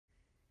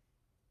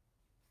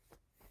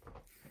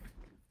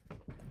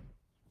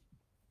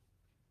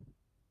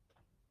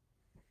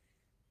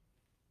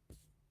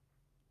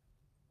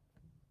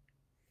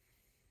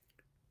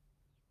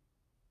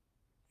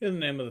In the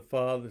name of the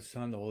Father, the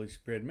Son, and the Holy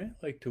Spirit, may I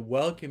like to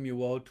welcome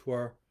you all to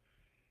our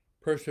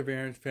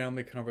Perseverance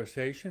Family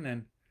Conversation.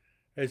 And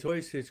as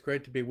always, it's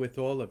great to be with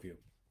all of you.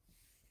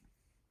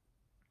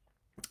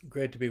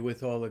 Great to be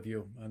with all of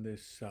you on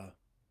this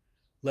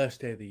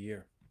last day of the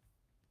year.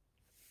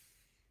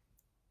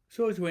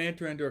 So as we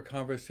enter into our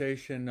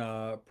conversation,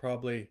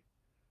 probably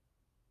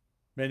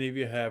many of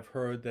you have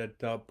heard that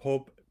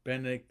Pope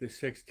Benedict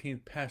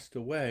XVI passed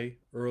away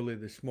early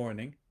this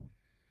morning.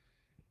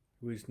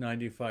 He was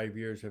 95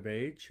 years of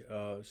age,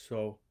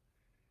 so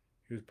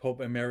he was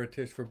Pope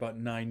Emeritus for about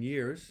 9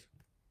 years.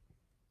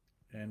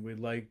 And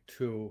we'd like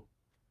to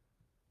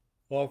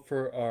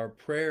offer our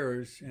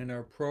prayers in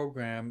our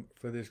program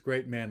for this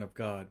great man of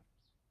God.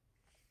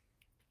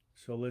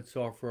 So let's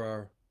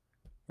offer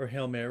our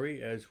Hail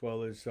Mary as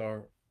well as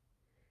our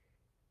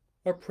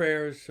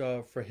prayers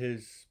for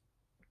his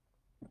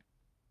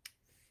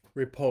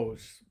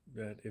repose,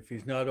 that if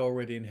he's not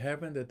already in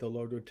heaven, that the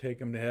Lord would take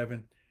him to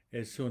heaven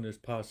as soon as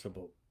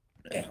possible.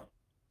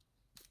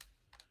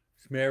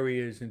 Mary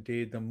is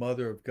indeed the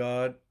mother of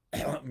God.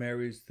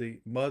 Mary is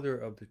the mother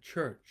of the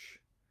church.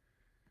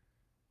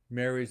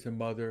 Mary is the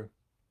mother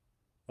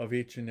of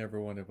each and every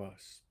one of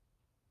us.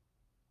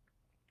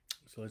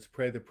 So let's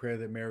pray the prayer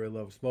that Mary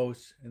loves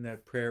most, and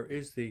that prayer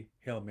is the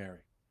Hail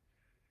Mary.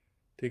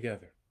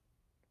 Together.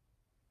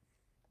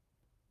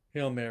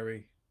 Hail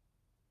Mary,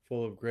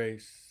 full of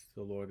grace,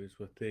 the Lord is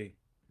with thee.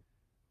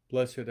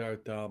 Blessed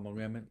art thou among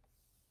women,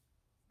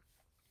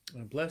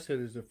 and blessed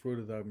is the fruit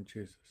of thy womb,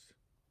 Jesus.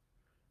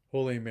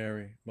 Holy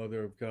Mary,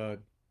 Mother of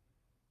God,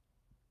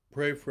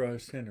 pray for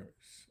us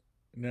sinners,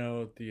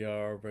 now at the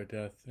hour of our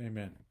death.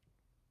 Amen.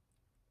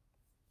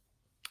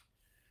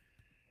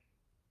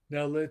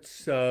 Now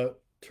let's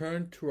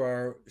turn to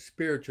our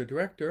spiritual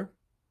director.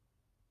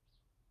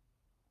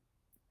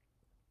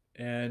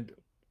 And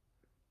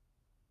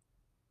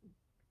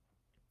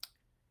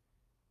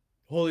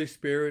Holy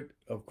Spirit,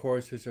 of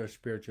course, is our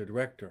spiritual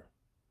director.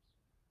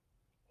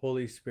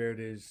 Holy Spirit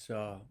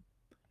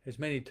has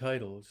many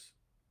titles.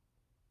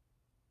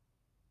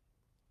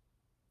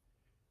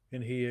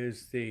 And he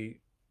is the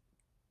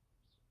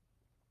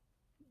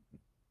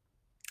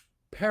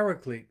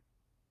Paraclete.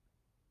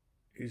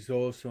 He's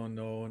also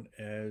known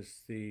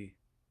as the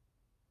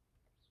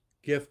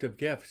gift of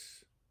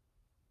gifts.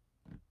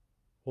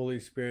 Holy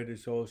Spirit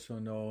is also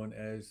known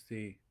as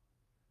the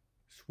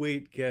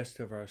sweet guest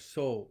of our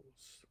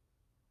souls.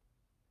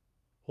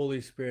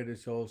 Holy Spirit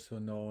is also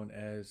known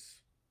as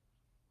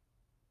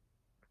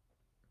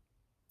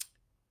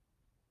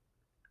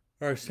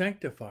our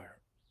sanctifier.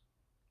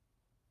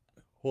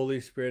 Holy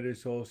Spirit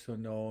is also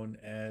known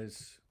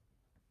as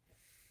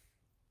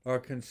our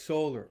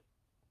consoler.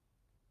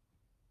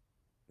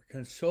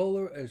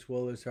 Consoler as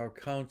well as our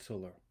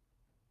counselor.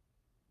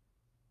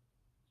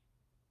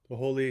 The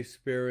Holy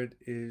Spirit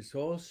is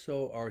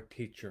also our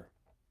teacher,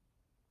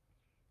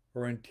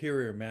 our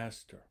interior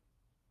master.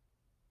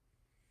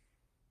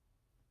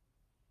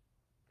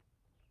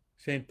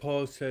 St.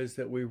 Paul says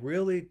that we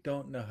really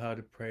don't know how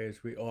to pray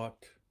as we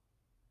ought,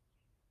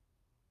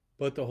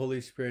 but the Holy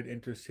Spirit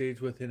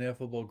intercedes with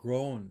ineffable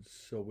groans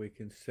so we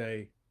can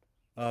say,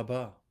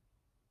 Abba.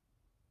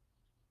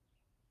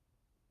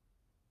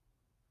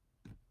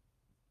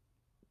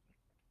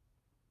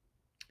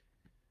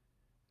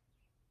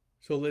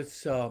 So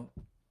let's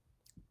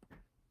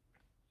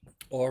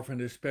offer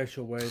in a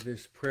special way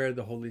this prayer of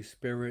the Holy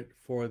Spirit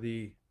for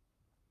the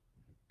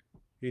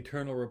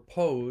eternal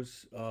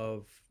repose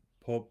of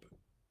Pope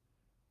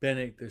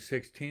Benedict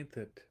XVI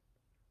that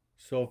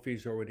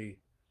Sophie's already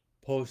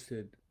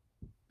posted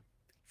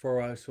for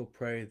us. We'll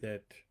pray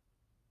that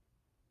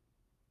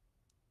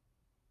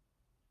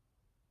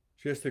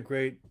just the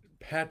great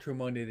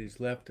patrimony that he's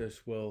left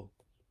us will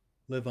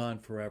live on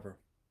forever.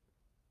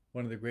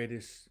 One of the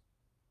greatest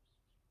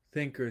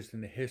thinkers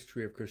in the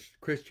history of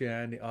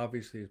Christianity,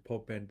 obviously, is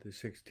Pope Benedict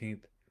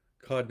XVI,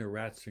 Cardinal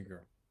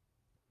Ratzinger.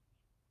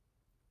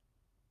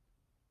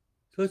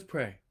 So let's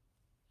pray.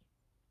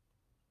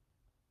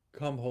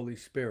 Come, Holy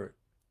Spirit,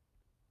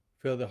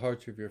 fill the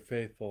hearts of your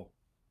faithful,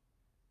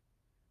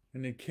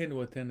 and enkindle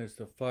within us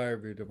the fire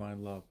of your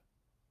divine love.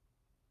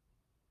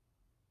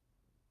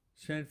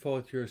 Send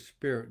forth your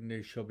Spirit, and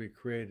they shall be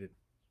created.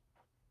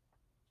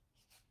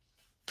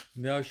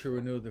 And thou shalt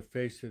renew the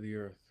face of the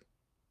earth.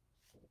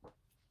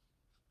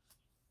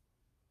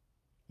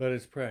 Let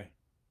us pray.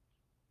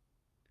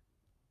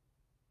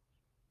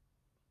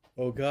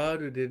 O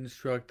God, who did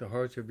instruct the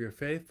hearts of your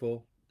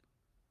faithful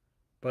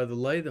by the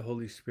light of the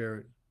Holy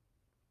Spirit,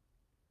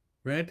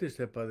 grant us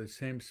that by the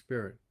same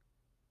Spirit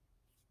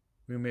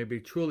we may be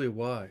truly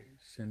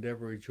wise and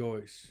ever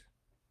rejoice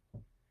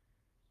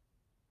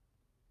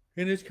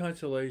in his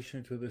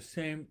consolation through the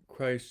same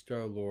Christ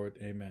our Lord.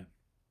 Amen.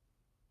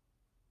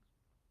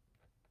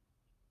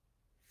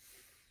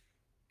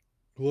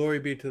 Glory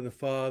be to the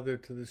Father,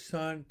 to the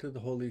Son, to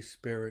the Holy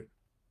Spirit,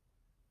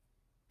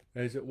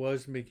 as it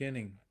was in the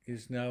beginning,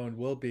 is now, and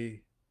will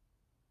be,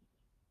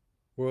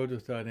 world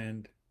without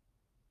end.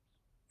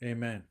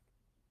 Amen.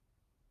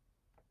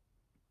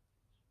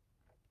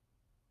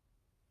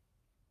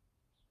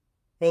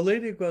 Our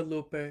Lady of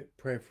Guadalupe,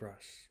 pray for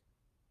us.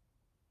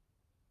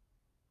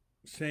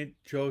 Saint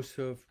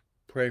Joseph,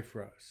 pray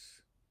for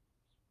us.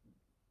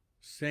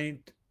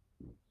 Saint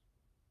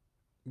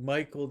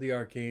Michael the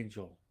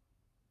Archangel,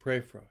 pray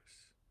for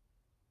us.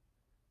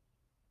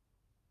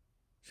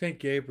 Saint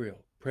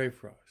Gabriel, pray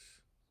for us.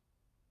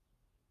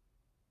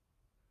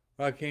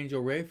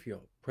 Archangel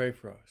Raphael, pray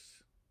for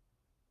us.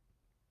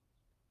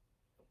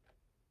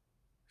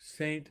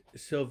 Saint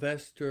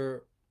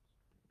Sylvester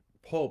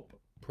Pope,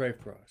 pray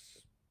for us.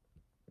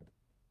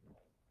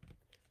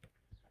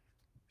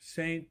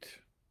 Saint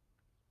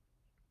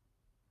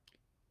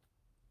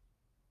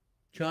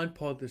John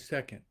Paul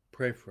II,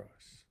 pray for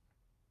us.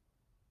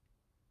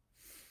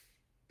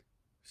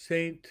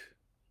 Saint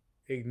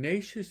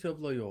Ignatius of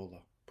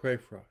Loyola, pray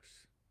for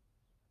us.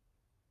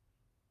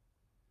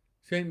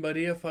 Saint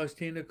Maria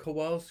Faustina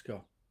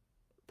Kowalska,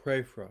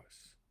 pray for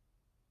us.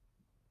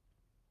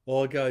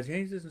 All God's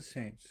angels and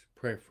saints,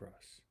 pray for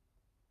us.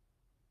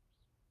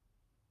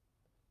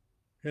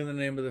 In the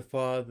name of the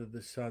Father,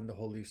 the Son, the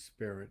Holy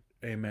Spirit.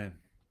 Amen.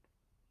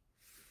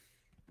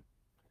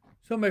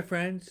 So, my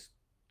friends,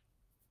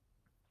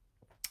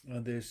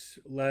 on this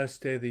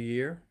last day of the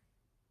year,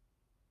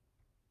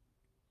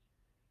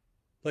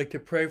 I'd like to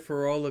pray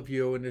for all of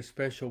you in a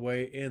special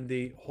way in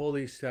the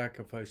holy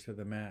sacrifice of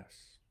the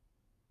Mass.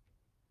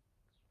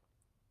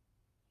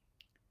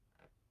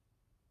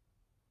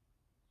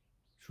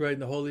 It's right, in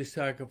the holy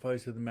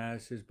sacrifice of the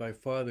Mass is by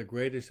far the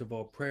greatest of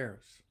all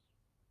prayers.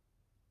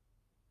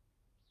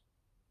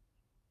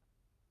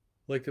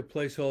 I'd like to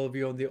place all of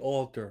you on the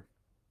altar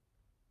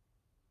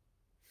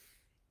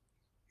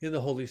in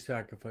the holy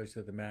sacrifice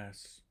of the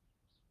Mass.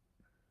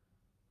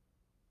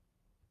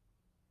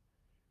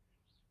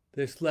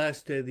 This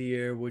last day of the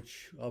year,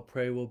 which I'll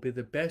pray will be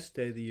the best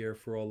day of the year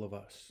for all of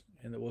us,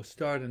 and it will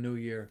start a new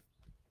year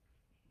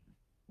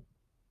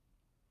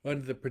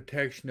under the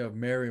protection of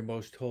Mary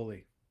Most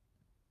Holy,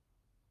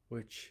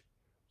 which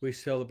we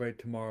celebrate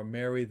tomorrow,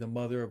 Mary, the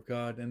Mother of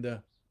God, and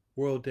the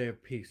World Day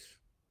of Peace.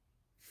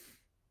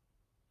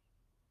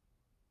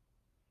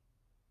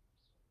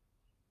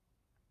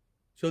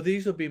 So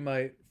these will be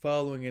my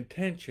following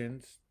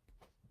intentions.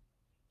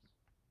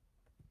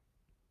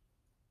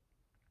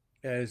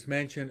 As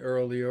mentioned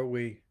earlier,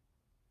 we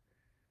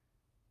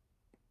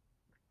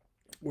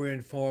were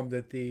informed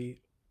that the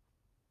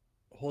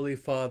Holy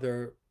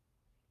Father,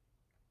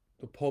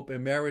 the Pope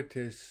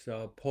Emeritus,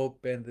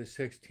 Pope Benedict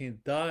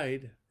XVI,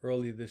 died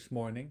early this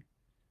morning.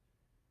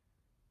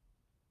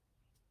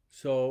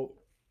 So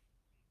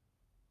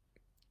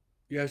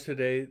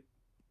yesterday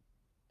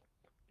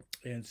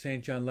in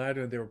St. John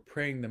Lateran, they were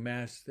praying the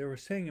Mass. They were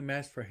saying a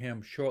Mass for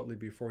him shortly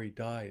before he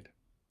died.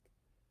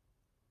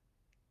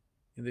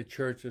 In the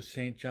church of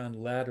St. John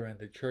Lateran,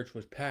 the church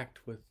was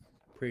packed with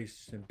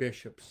priests and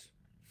bishops.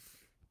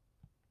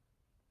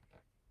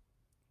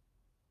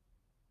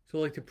 So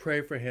I'd like to pray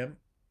for him.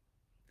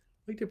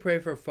 I'd like to pray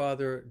for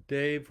Father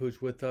Dave,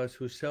 who's with us,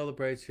 who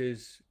celebrates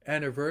his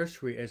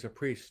anniversary as a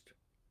priest.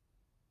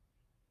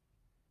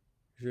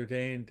 He was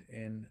ordained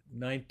in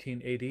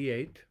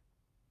 1988,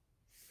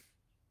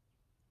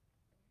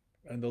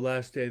 on the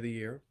last day of the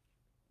year.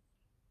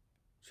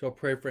 So I'll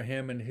pray for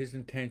him and his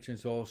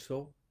intentions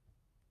also.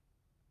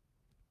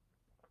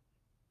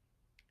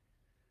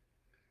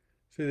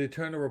 So the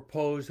eternal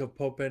repose of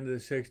Pope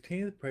Benedict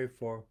XVI, pray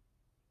for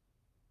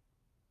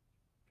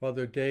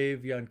Father Dave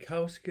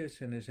Jankowskis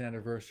and his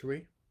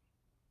anniversary.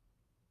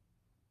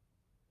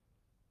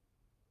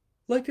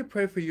 I'd like to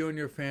pray for you and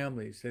your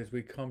families as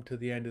we come to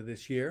the end of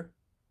this year.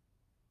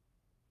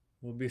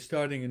 We'll be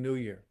starting a new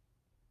year.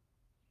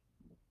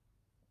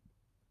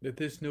 That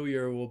this new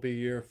year will be a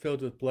year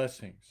filled with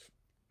blessings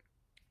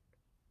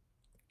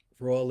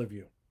for all of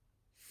you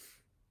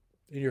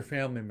and your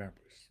family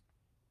members.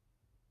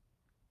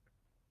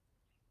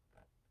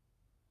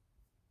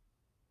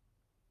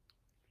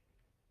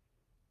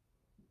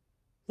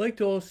 I'd like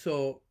to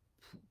also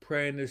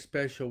pray in a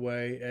special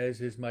way,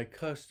 as is my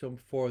custom,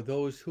 for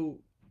those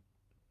who,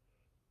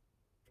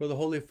 for the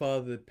Holy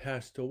Father that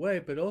passed away,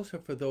 but also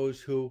for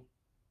those who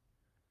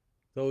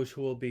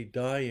will be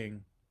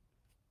dying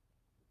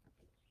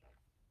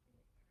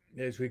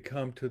as we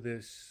come to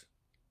this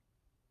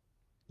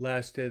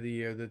last day of the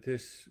year, that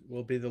this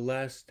will be the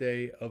last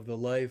day of the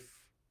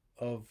life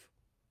of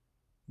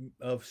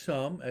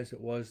some, as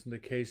it was in the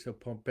case of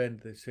Pope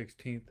Benedict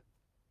XVI,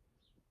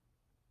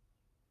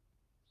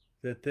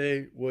 that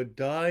they would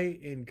die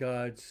in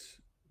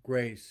God's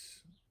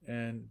grace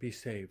and be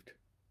saved.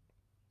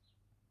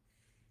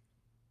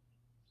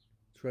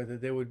 It's right,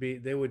 that they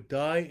would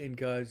die in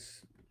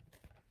God's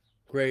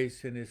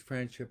grace and his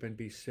friendship and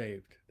be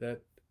saved.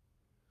 That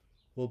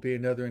will be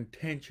another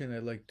intention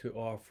I'd like to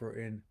offer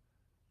in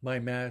my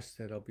Mass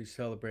that I'll be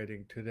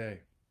celebrating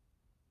today.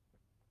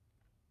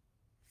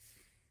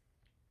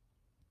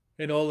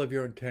 In all of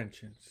your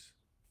intentions.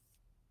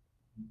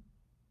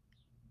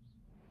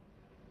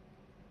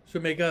 So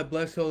may God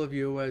bless all of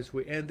you as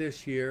we end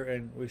this year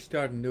and we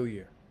start a new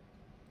year.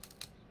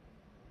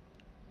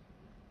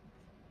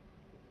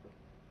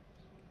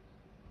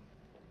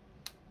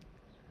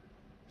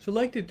 So I'd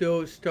like to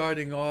do,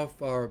 starting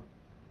off our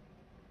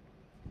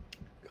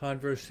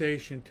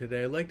conversation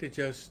today, I'd like to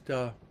just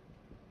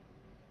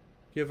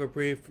give a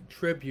brief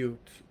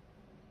tribute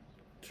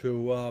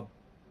to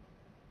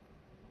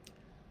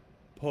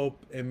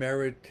Pope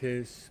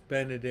Emeritus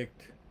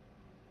Benedict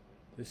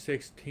the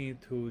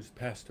 16th, who's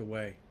passed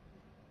away.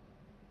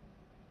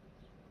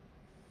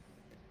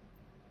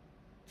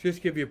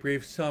 Just give you a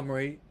brief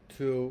summary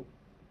to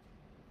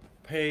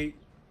pay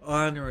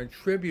honor and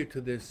tribute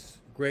to this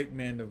great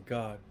man of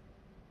God.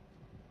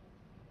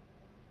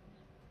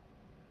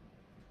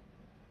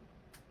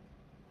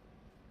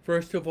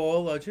 First of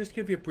all, I'll just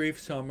give you a brief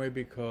summary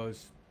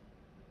because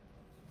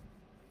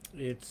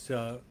it's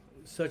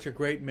such a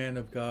great man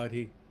of God.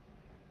 He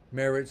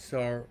merits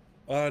our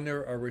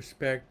honor, our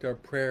respect, our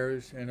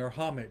prayers, and our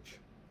homage.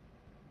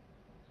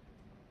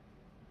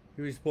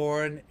 He was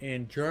born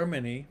in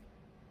Germany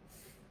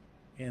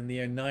in the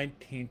year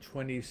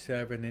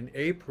 1927, in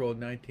April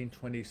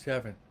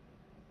 1927.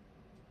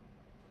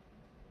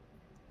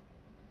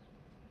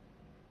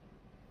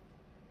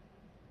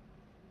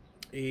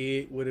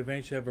 He would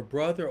eventually have a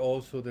brother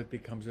also that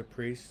becomes a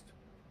priest.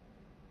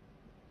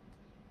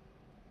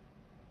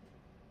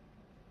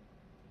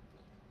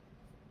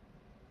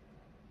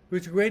 He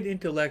was a great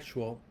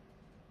intellectual.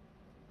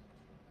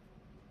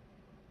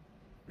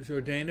 He was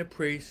ordained a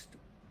priest,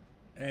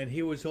 and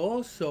he was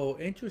also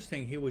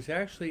interesting. He was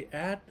actually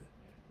at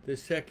the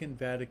Second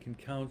Vatican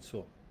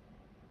Council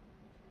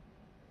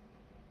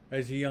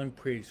as a young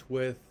priest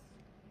with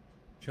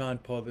John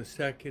Paul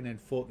II and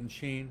Fulton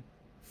Sheen.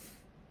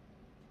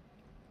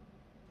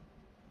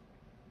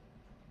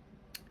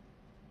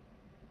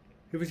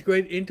 He was a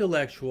great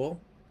intellectual.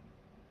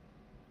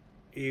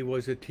 He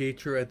was a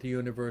teacher at the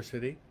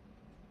university.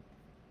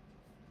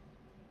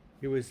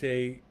 He was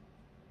a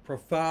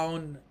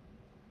profound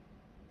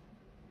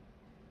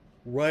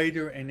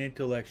writer and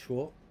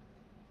intellectual.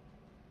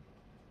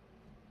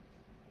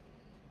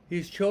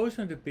 He's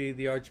chosen to be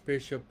the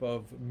Archbishop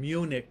of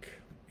Munich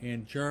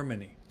in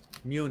Germany.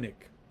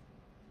 Munich.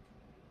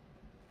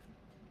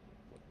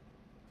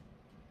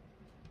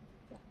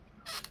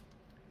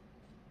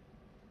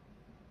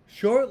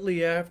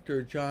 Shortly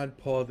after John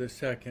Paul II,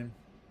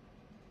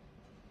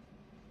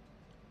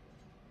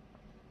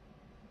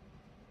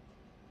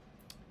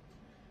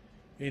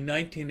 in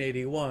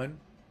 1981,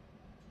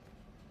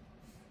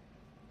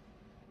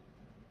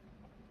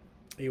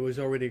 he was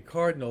already a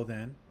cardinal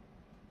then.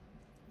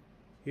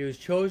 He was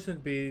chosen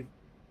to be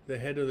the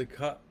head of the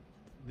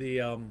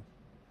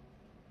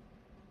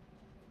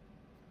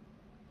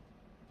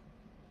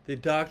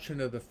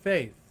doctrine of the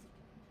faith,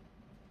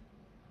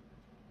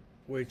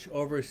 which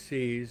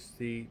oversees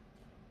the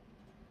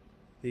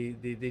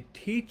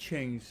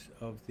teachings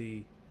of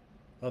the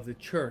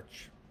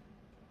church.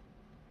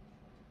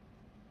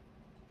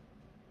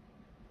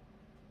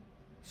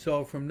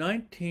 So from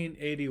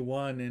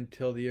 1981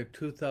 until the year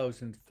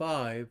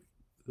 2005,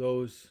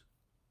 those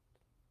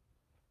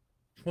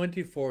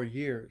 24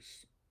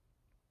 years,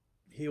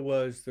 he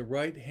was the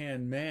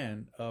right-hand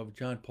man of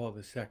John Paul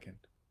II.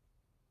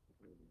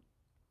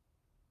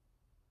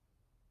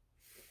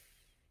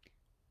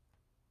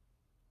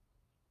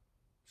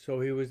 So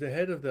he was the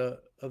head of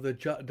the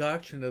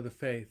doctrine of the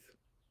faith.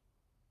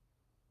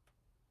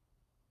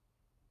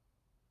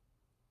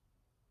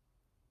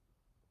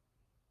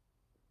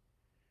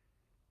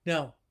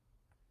 Now,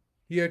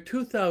 year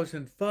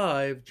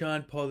 2005,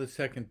 John Paul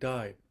II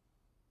died.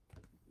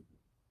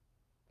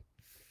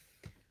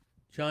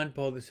 John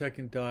Paul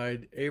II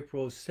died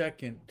April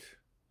 2nd,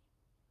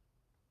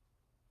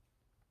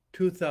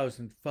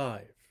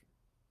 2005.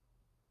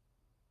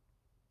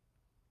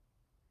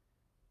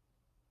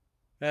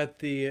 At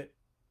the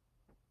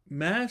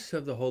Mass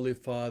of the Holy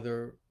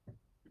Father,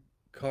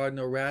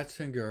 Cardinal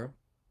Ratzinger,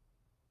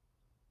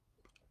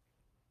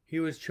 he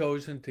was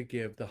chosen to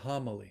give the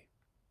homily.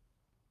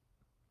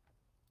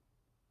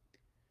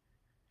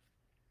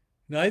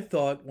 And I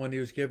thought when he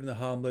was given the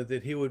homily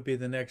that he would be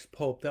the next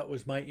pope. That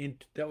was my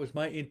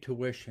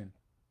intuition.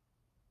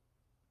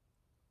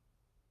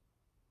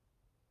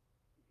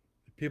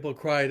 People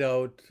cried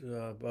out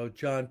about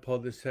John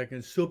Paul II,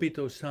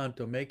 "Subito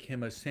Santo," make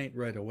him a saint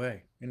right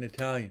away, in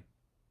Italian.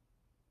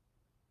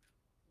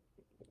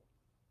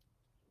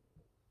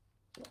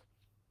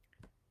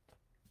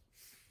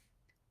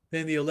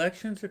 Then the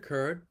elections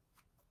occurred,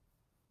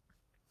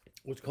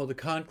 what's called a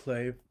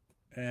conclave,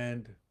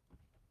 and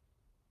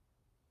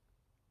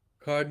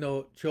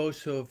Cardinal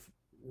Joseph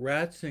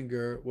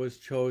Ratzinger was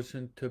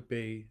chosen to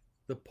be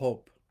the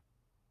Pope.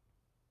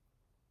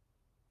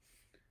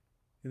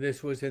 And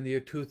this was in the year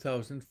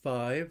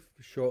 2005,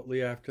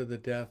 shortly after the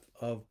death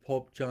of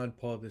Pope John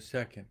Paul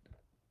II.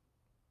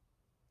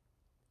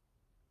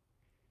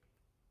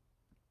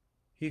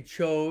 He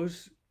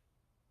chose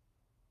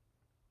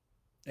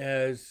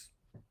as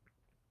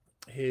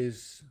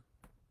his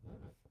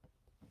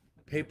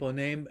papal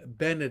name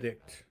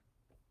Benedict,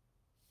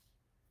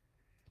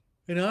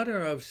 in honor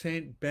of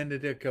Saint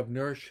Benedict of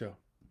Nursia,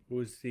 who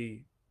was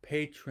the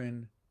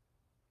patron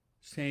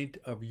saint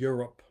of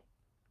Europe,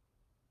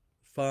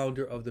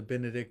 founder of the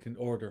Benedictine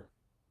order.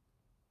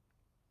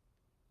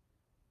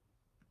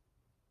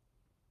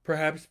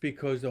 Perhaps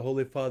because the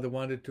Holy Father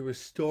wanted to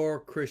restore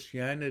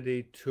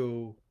Christianity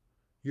to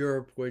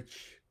Europe,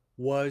 which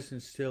was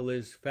and still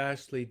is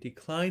vastly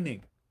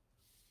declining,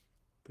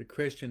 the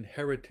Christian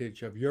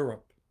heritage of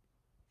Europe.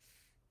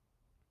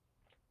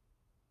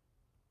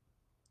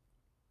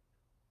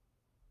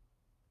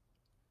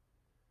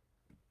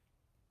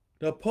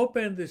 Now, Pope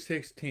Benedict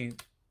XVI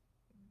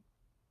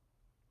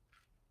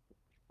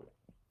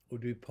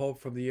would be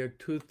Pope from the year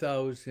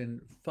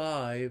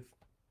 2005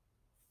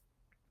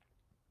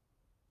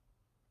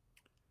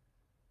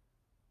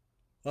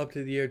 up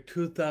to the year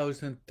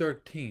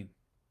 2013.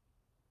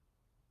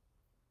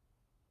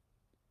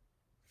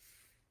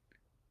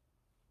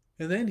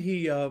 And then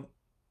he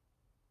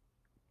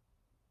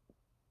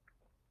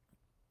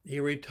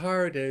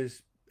retired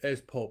as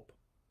Pope,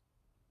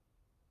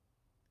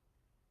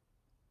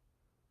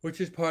 which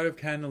is part of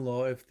canon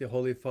law. If the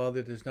Holy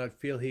Father does not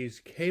feel he's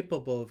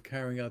capable of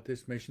carrying out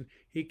this mission,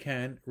 he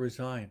can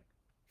resign.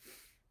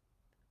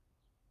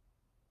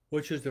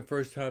 Which is the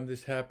first time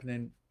this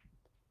happened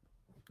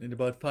in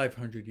about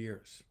 500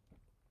 years.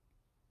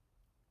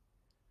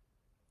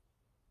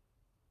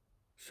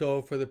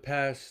 So for the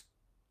past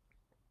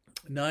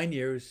 9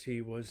 years,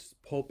 he was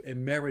Pope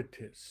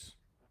Emeritus.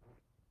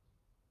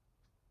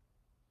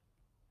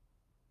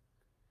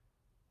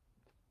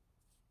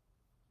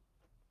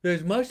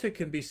 There's much that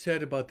can be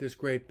said about this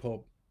great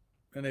Pope,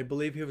 and I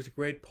believe he was a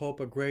great Pope,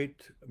 a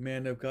great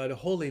man of God, a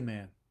holy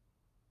man,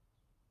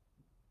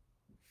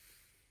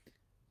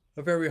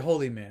 a very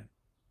holy man.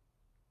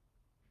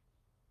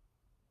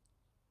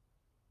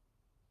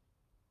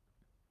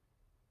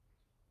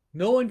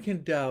 No one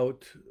can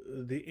doubt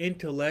the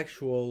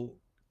intellectual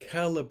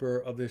caliber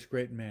of this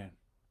great man.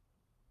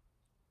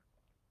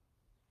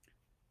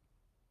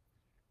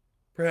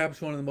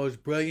 Perhaps one of the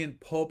most brilliant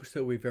popes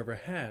that we've ever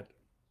had,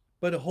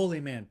 but a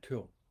holy man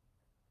too.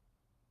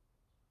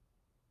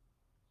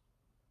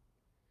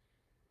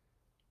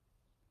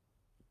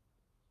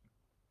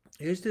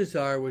 His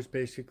desire was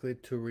basically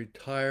to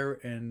retire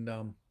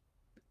and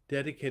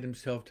dedicate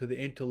himself to the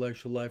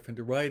intellectual life and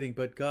to writing,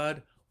 but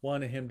God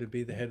wanted him to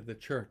be the head of the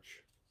church.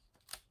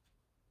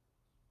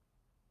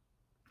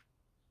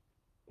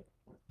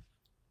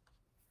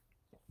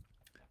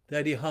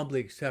 That he humbly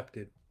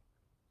accepted.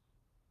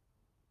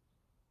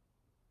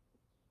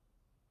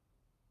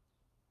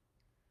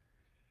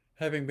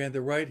 Having been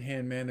the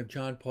right-hand man of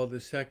John Paul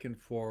II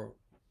for a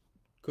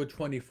good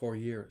 24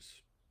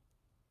 years.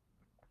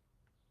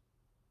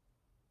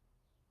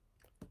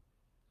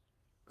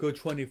 Good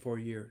 24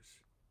 years.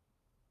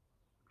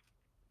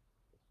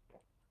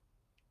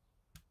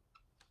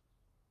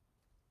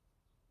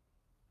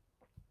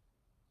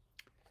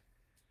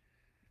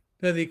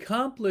 Now, the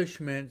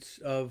accomplishments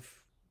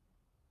of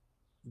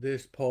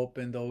this Pope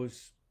in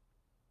those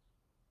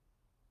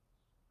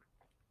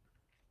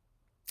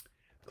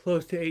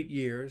close to 8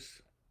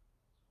 years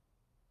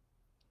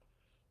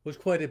was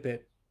quite a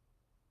bit.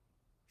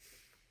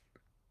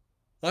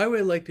 I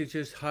would like to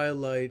just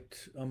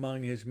highlight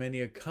among his many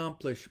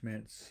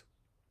accomplishments,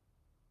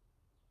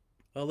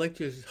 I'd like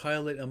to just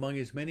highlight among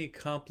his many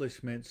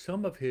accomplishments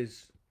some of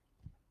his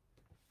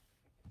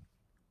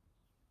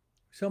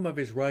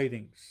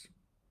writings.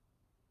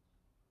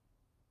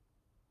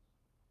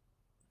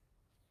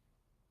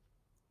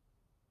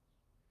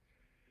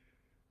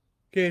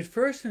 Okay, his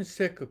first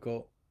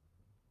encyclical,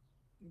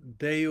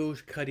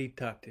 Deus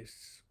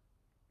Caritatis.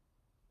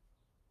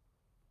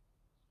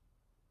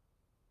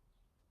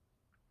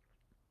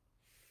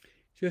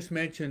 Just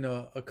mention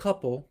a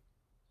couple.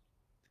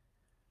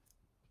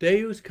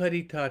 Deus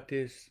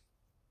Caritatis,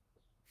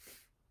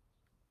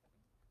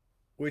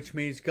 which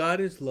means God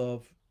is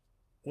love.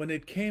 When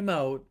it came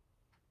out,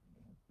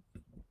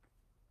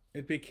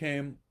 it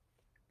became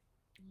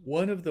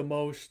one of the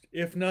most,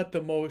 if not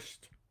the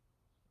most,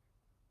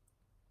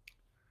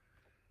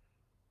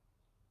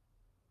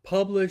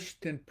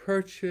 published and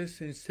purchased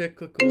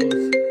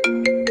encyclicals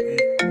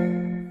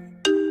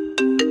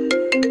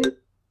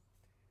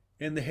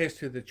in the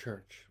history of the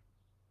church.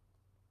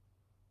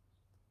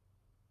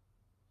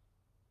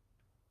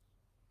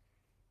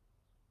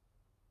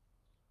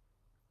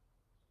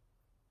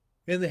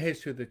 In the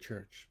history of the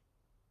church.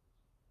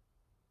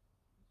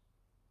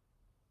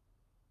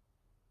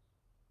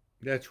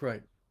 That's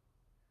right.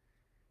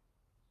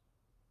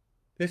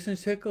 This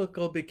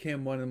encyclical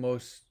became one of the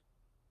most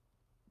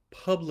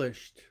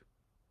published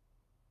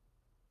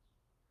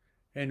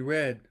and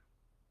read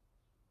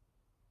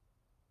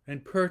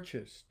and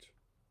purchased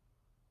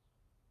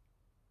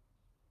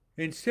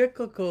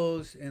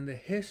encyclicals in the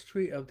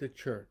history of the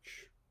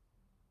church.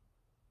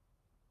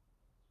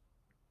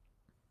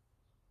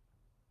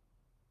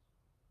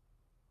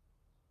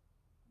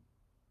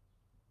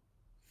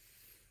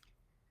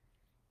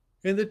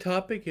 And the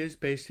topic is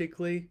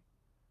basically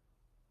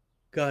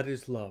God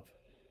is love.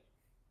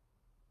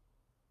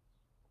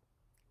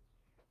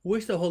 I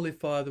wish the Holy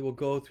Father will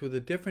go through the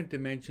different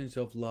dimensions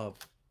of love.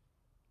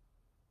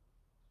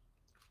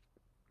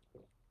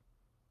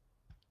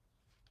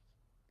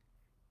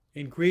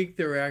 In Greek,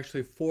 there are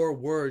actually 4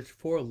 words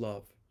for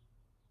love: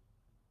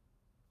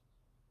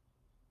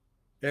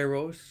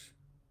 eros,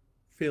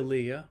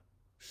 philia,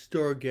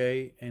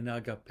 storge, and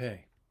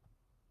agape.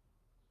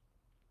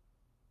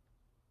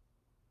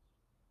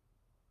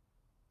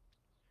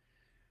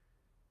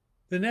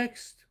 The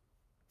next,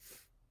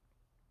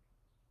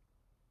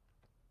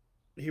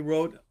 he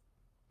wrote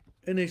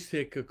an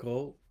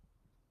encyclical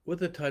with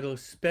the title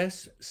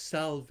Spes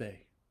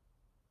Salve.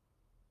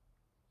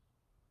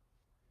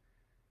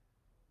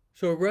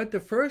 So I read the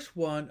first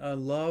one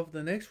on love.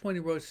 The next one he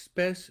wrote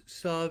Spes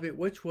Salve,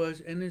 which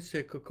was an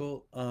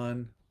encyclical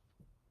on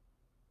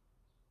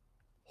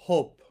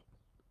hope,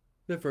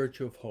 the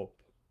virtue of hope.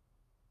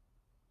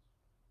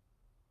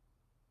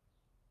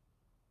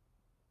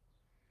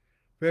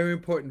 Very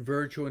important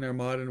virtue in our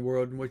modern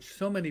world in which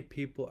so many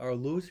people are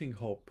losing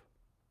hope.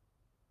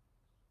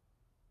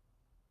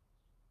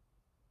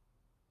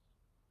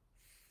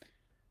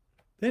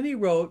 Then he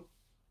wrote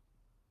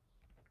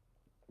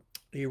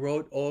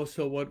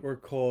also what were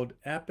called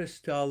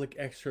apostolic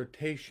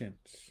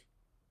exhortations.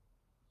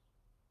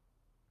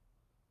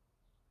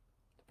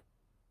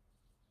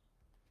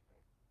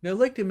 Now I'd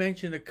like to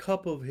mention a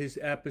couple of his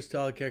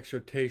apostolic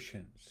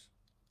exhortations.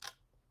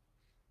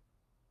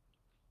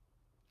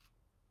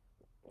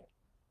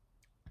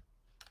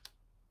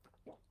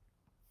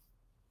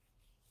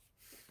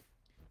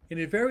 And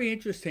it's very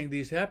interesting,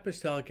 these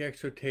apostolic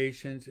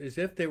exhortations, as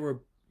if they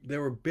were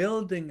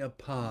building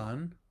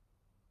upon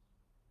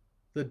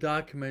the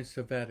documents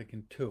of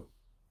Vatican II.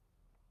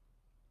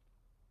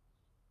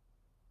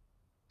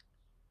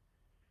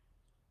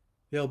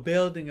 They're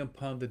building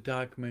upon the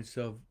documents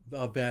of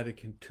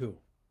Vatican II.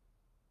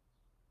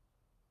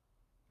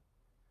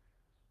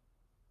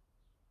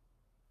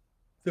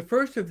 The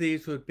first of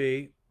these would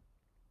be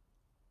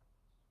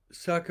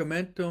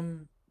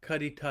Sacramentum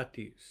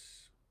Caritatis.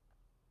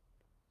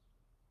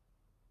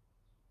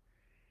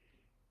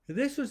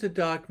 This was a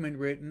document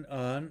written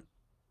on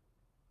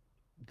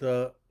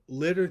the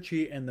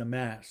liturgy and the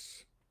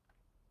Mass.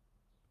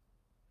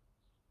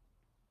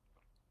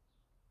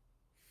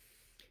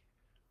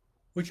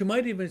 Which you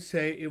might even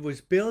say it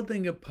was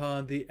building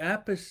upon the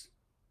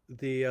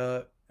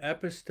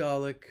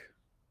apostolic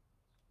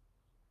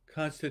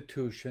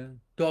constitution,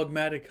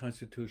 dogmatic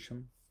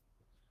constitution,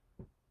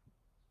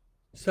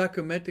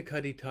 Sacramenta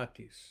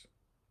Caritatis.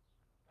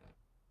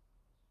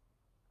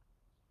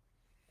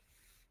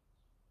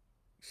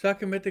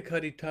 Sacramenta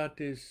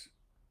Caritatis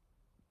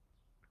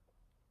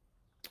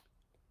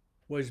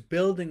was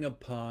building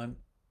upon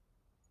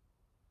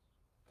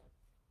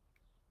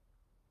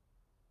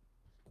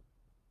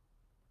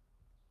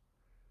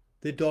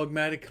the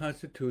dogmatic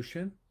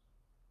constitution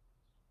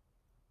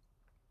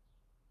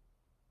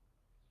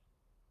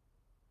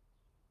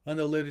on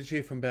the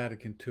liturgy from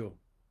Vatican II,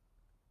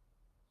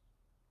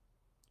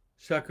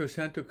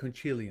 Sacrosancto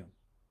Concilium,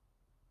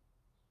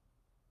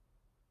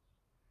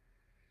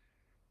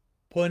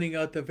 pointing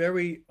out the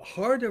very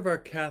heart of our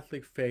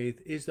Catholic faith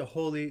is the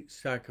holy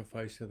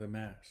sacrifice of the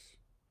Mass.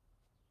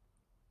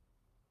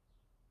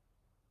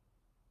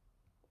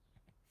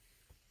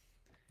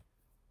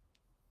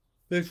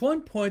 There's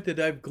one point that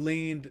I've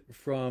gleaned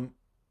from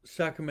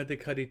Sacramenta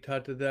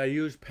Caritatis that I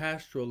use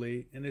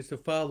pastorally, and it's the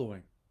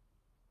following.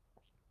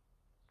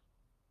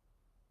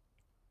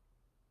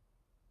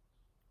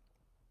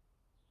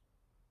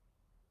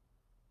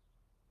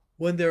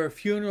 When there are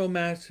funeral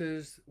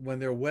masses, when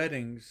there are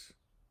weddings,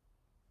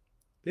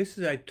 this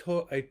is I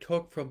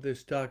took from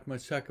this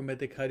document,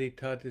 Sacramenta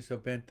Caritatis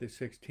of Benedict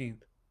XVI.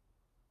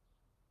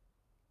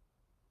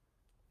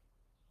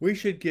 We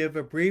should give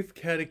a brief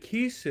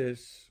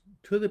catechesis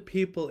to the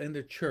people in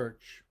the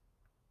church.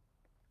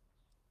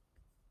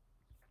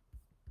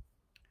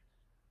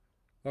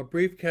 A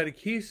brief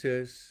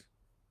catechesis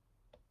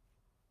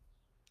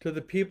to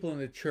the people in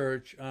the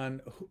church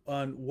on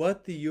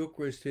what the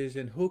Eucharist is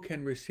and who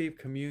can receive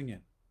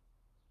communion.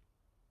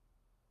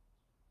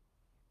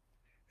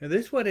 And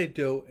this is what I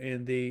do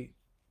in the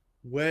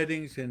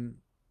weddings and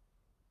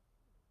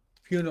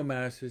funeral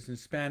masses in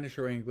Spanish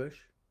or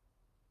English.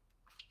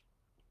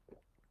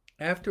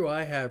 After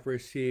I have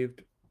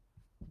received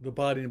the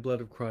body and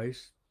blood of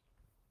Christ,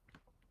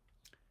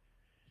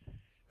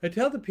 I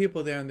tell the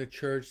people there in the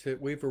church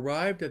that we've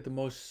arrived at the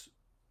most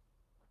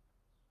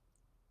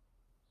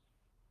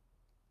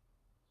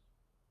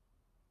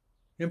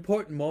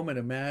important moment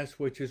of Mass,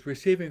 which is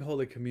receiving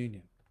Holy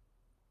Communion.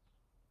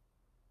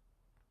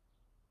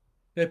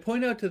 And I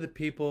point out to the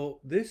people,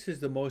 this is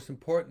the most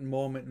important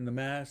moment in the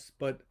Mass,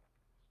 but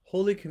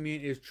Holy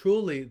Communion is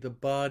truly the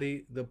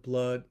body, the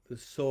blood, the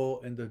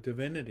soul, and the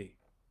divinity.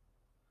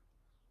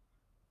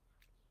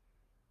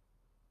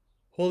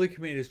 Holy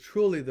Communion is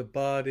truly the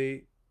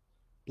body,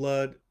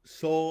 blood,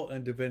 soul,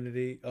 and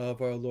divinity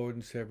of our Lord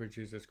and Savior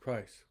Jesus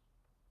Christ.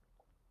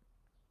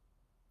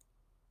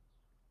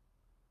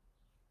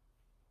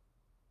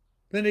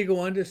 Then they go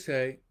on to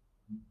say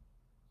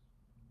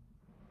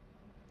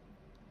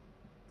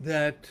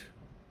that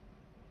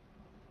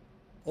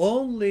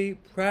only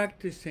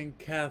practicing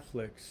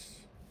Catholics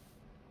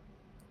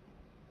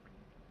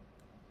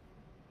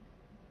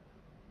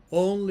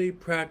only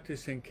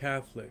practicing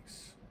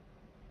Catholics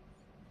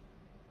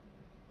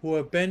who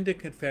have been to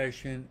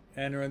confession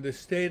and are in the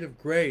state of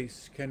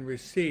grace can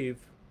receive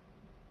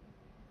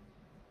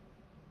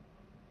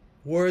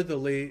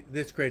worthily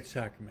this great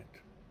sacrament.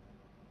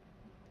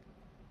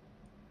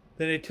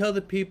 Then they tell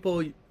the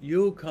people,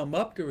 you come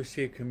up to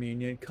receive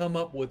communion, come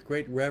up with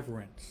great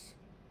reverence.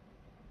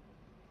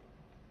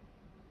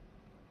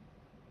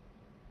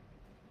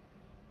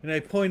 And I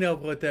point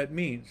out what that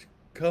means.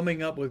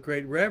 Coming up with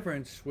great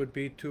reverence would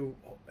be to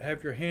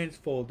have your hands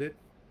folded,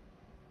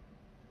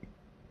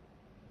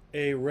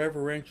 a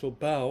reverential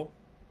bow.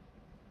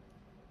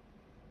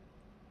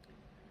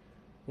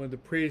 When the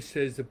priest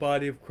says the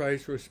body of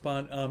Christ,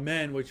 respond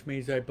Amen, which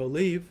means I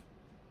believe.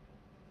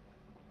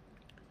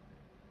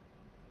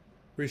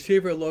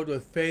 Receive our Lord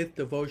with faith,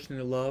 devotion,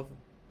 and love.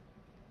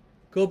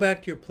 Go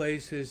back to your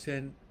places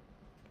and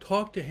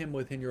talk to Him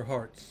within your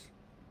hearts.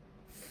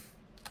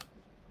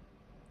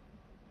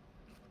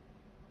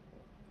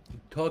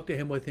 Talk to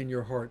Him within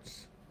your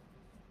hearts.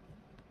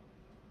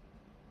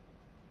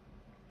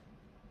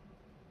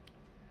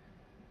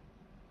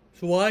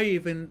 So why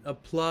even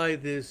apply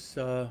this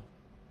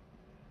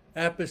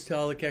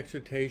apostolic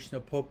exhortation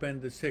of Pope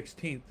Benedict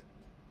XVI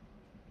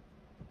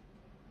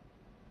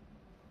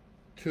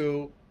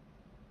to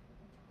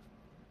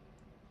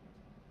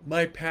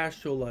my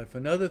pastoral life?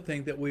 Another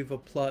thing that we've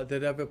applied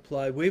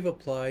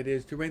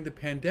is during the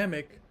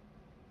pandemic,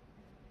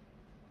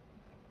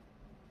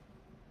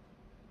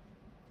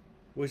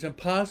 it was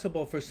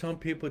impossible for some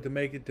people to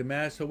make it to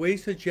Mass, so we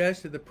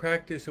suggested the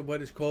practice of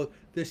what is called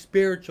the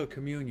spiritual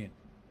communion.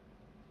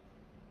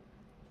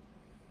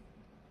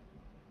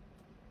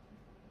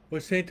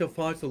 What St.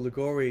 Alfonso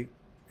Liguori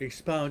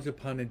expounds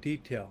upon in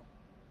detail.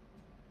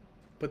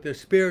 But the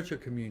spiritual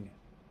communion.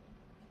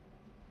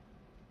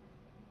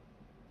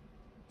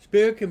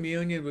 Spiritual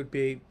communion would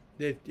be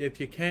that if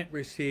you can't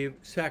receive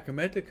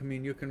sacramental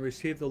communion, you can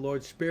receive the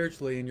Lord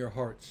spiritually in your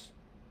hearts.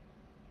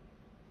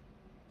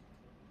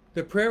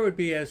 The prayer would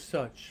be as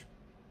such.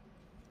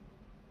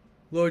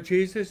 Lord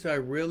Jesus, I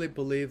really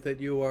believe that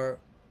you are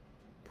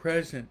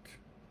present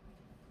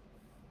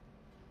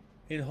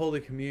in Holy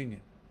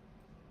Communion,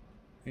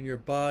 in your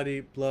body,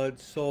 blood,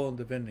 soul, and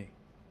divinity.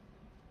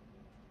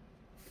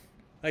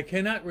 I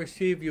cannot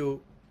receive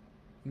you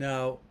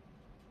now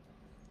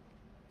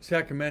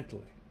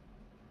sacramentally,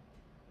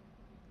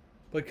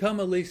 but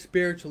come at least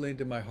spiritually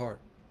into my heart.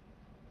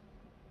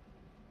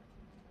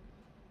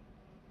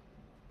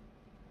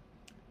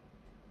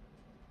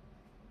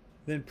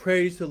 Then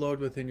praise the Lord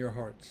within your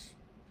hearts.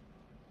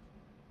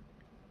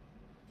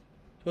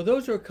 So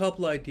those are a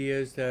couple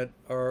ideas that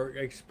are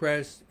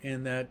expressed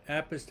in that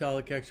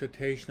apostolic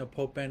exhortation of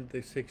Pope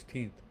Benedict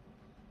XVI.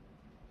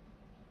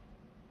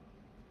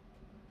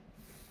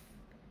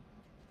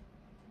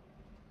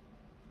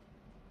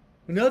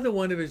 Another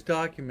one of his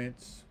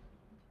documents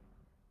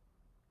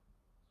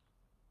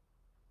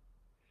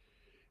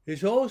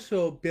is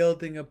also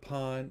building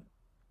upon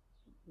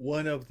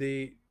one of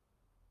the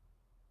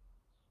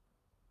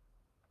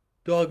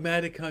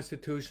dogmatic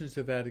constitutions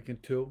of Vatican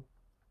II,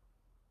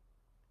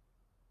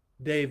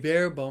 De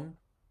Verbum.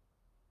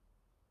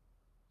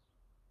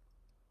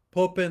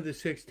 Pope Benedict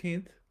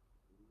XVI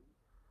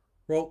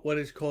wrote what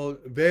is called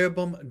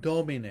Verbum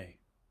Domini,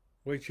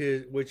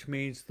 which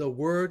means the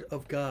Word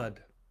of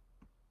God.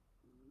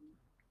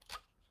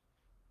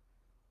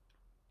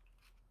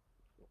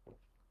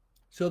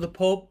 So the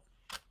Pope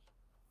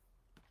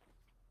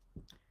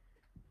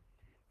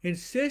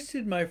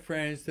insisted, my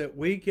friends, that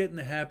we get in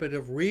the habit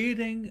of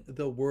reading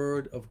the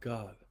Word of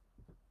God.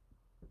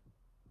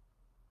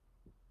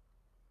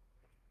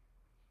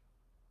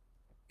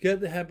 Get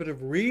the habit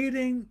of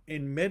reading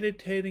and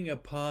meditating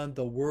upon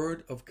the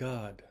Word of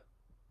God.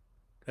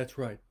 That's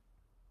right.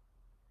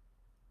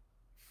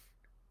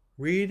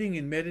 Reading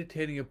and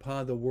meditating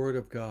upon the Word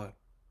of God.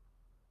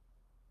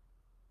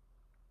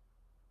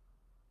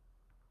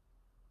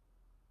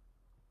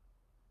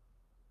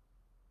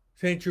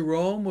 St.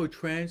 Jerome, who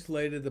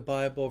translated the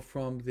Bible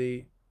from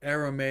the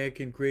Aramaic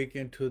and Greek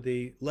into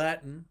the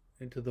Latin,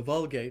 into the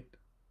Vulgate,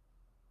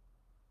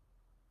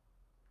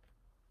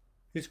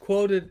 is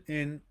quoted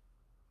in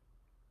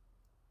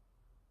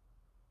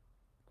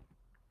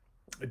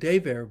De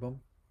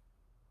Verbum.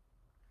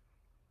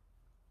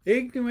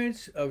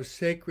 Ignorance of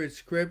sacred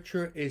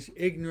scripture is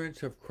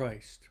ignorance of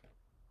Christ.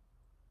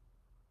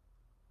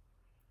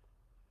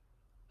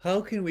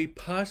 How can we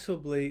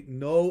possibly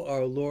know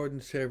our Lord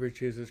and Savior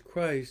Jesus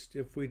Christ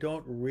if we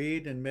don't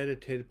read and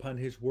meditate upon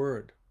His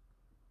Word?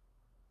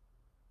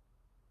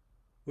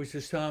 Which the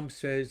Psalm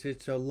says,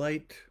 it's a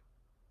light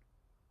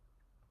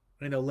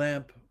and a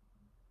lamp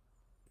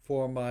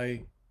for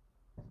my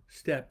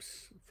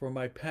steps, for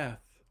my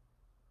path.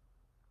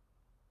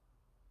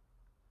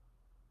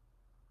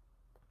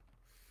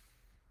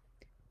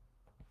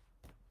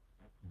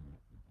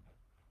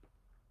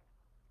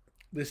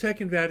 The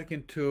Second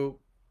Vatican II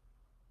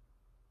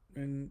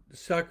in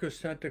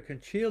Sacrosancta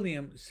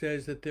Concilium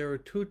says that there are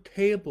two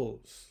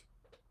tables.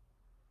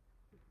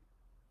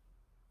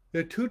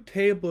 There are two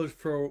tables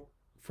for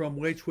from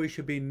which we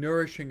should be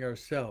nourishing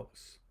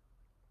ourselves.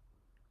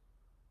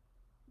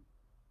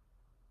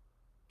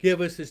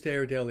 Give us this day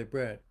our daily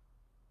bread.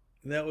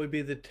 And that would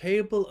be the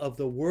table of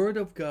the Word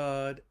of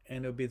God,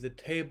 and it would be the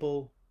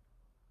table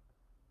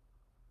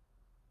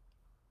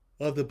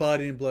of the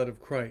body and blood of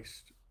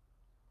Christ.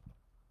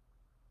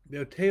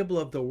 The table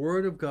of the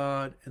Word of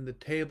God and the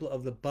table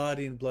of the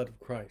body and blood of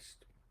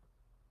Christ.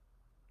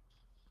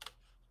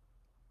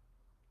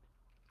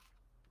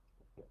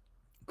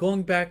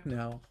 Going back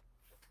now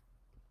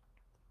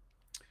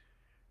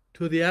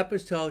to the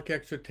apostolic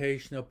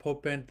exhortation of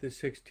Pope Benedict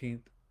XVI,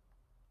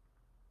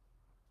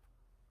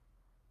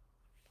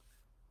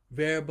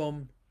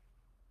 Verbum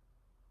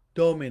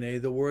Domine,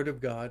 the Word of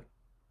God,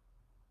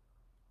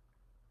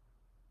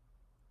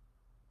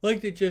 I'd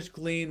like to just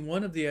glean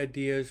one of the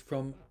ideas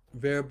from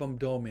Verbum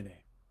Domine.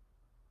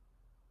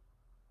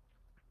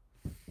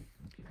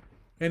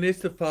 And it's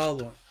the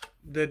following,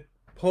 that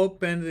Pope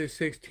Benedict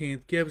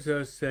XVI gives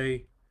us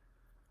a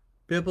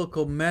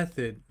biblical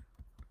method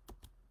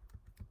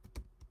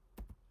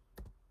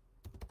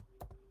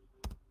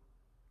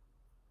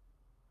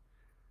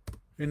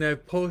and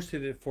I've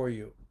posted it for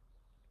you.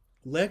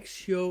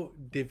 Lectio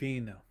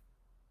Divina.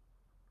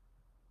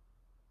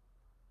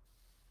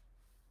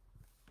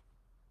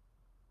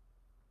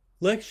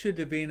 Lectio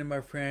Divina, my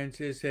friends,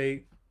 is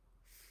a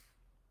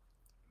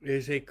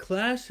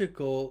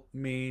classical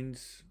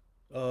means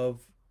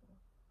of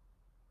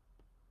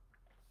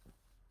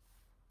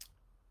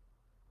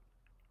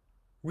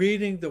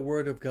reading the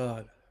Word of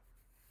God.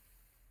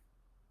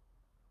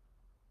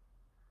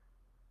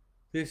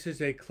 This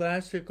is a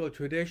classical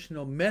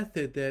traditional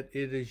method that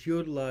it is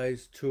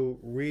utilized to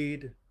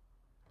read,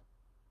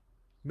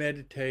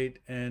 meditate,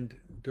 and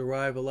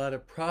derive a lot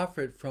of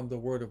profit from the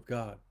Word of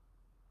God.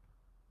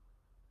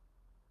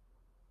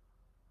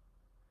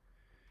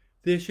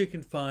 This you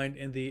can find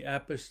in the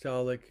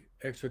Apostolic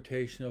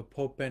Exhortation of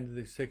Pope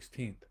Benedict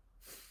XVI.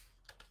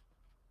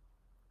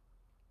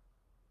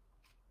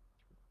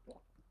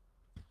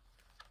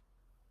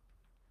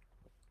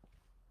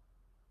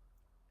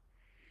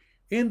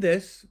 In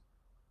this,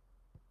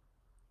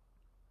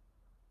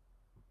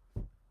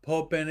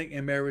 Pope Benedict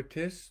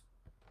Emeritus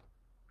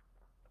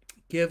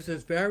gives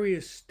us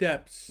various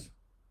steps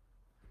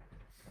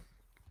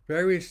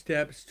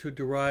to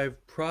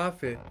derive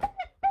profit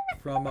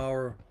from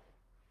our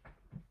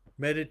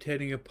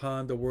meditating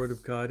upon the Word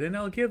of God, and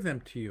I'll give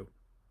them to you.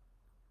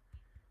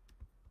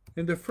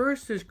 And the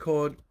first is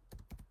called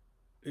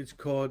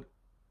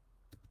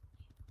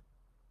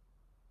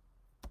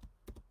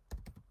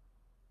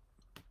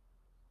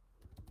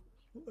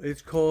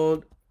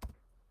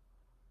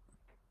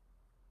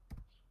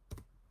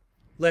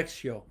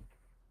Lectio.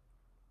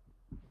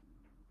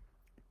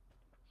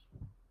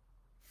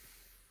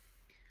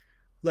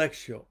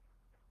 Lectio.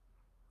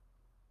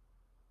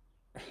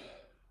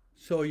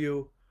 So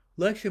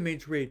Lectio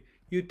means read.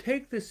 You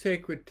take the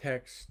sacred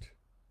text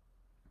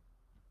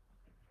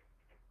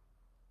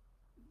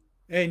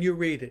and you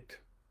read it.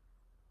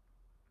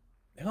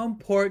 How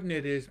important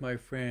it is, my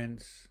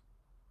friends.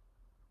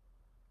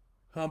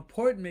 How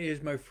important it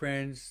is, my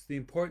friends, the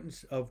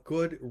importance of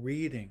good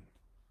reading.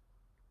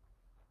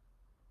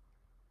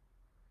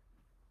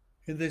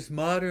 In this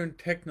modern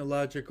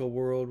technological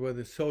world where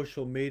the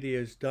social media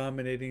is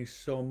dominating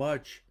so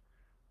much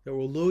that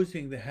we're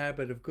losing the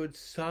habit of good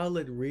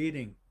solid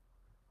reading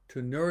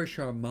to nourish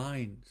our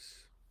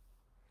minds.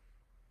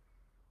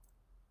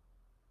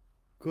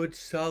 Good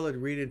solid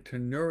reading to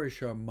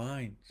nourish our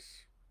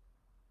minds.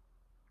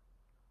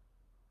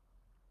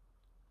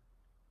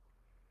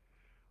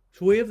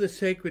 So we have the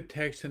sacred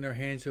text in our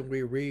hands and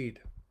we read.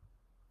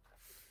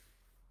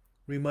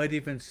 We might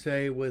even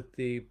say with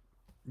the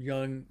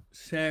young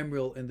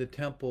Samuel in the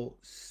temple,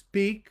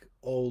 "Speak,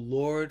 O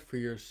Lord, for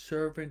your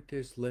servant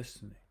is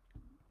listening."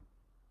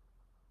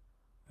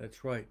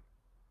 That's right.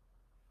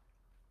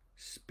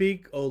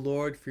 Speak, O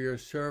Lord, for your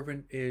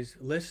servant is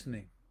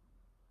listening.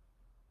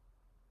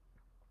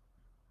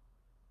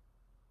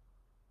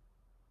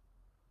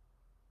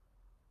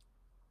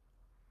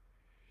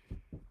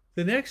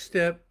 The next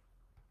step,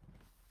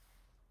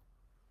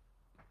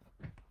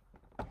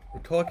 we're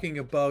talking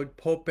about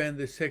Pope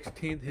Benedict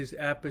XVI, his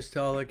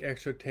apostolic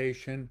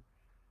exhortation,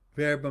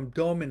 Verbum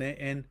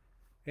Domine,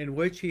 in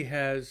which he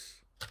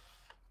has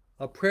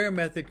a prayer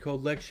method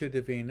called Lectio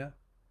Divina.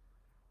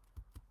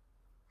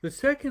 The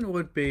second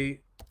would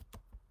be,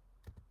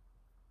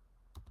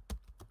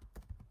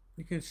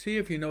 you can see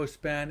if you know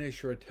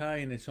Spanish or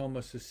Italian, it's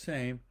almost the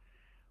same.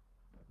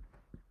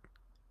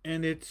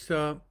 And it's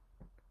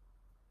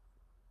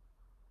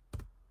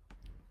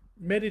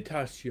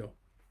meditatio.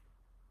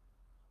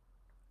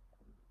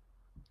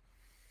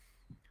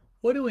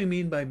 What do we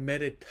mean by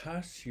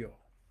meditatio?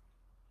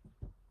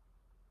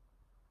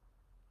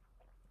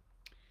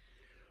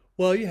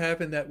 Well, you have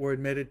in that word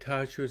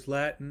meditatio is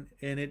Latin,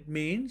 and it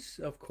means,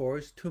 of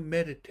course, to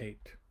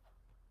meditate.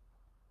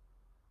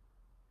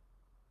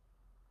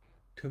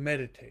 To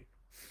meditate.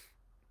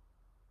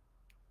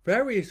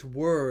 various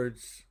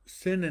words,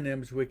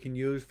 synonyms we can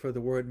use for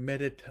the word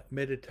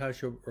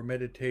meditation or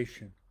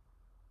meditation.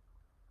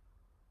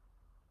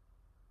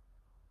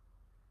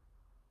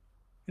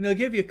 And I'll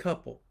give you a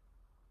couple.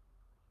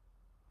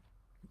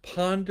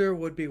 Ponder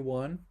would be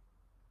one.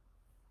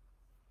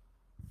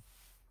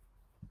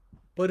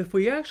 But if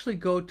we actually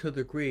go to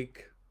the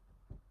Greek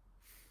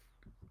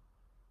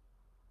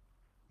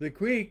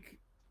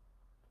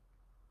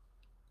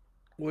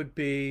would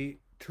be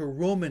to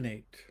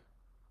ruminate.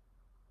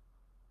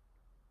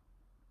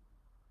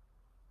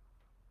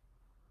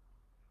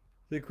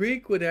 The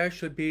Greek would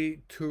actually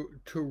be to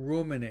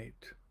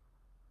ruminate.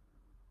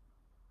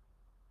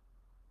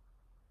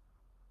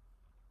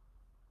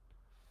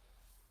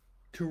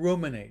 To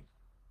ruminate.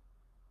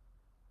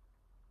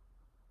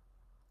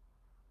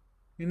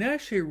 And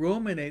actually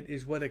ruminate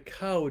is what a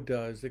cow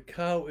does. The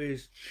cow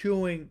is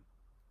chewing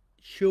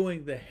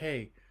the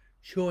hay,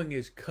 chewing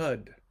his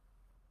cud.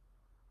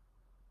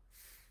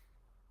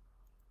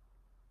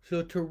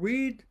 So to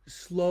read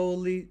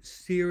slowly,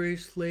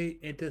 seriously,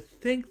 and to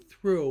think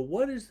through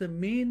what is the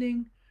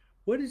meaning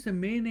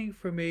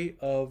for me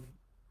of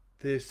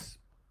this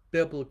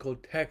biblical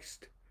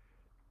text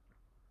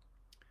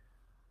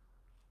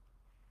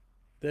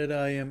that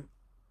I am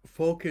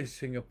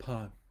focusing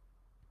upon.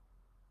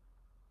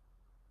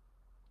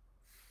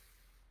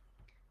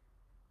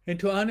 And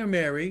to honor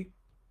Mary,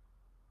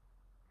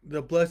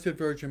 the Blessed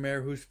Virgin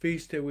Mary, whose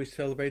feast day we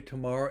celebrate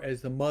tomorrow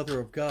as the Mother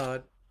of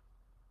God,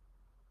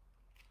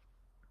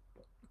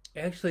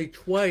 actually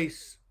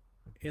twice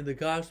in the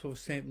Gospel of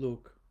St.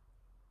 Luke,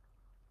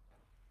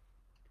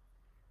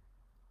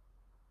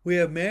 we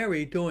have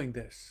Mary doing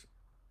this.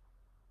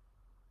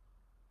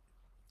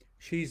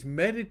 She's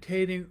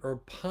meditating or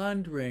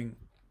pondering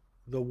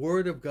the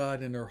Word of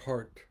God in her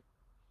heart.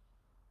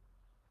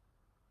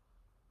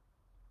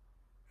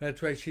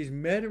 That's right, she's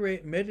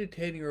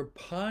meditating or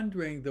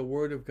pondering the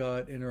Word of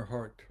God in her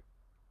heart.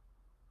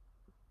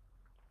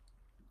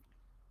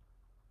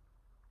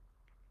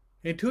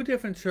 In two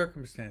different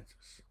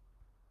circumstances.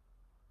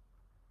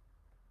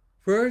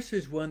 First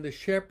is when the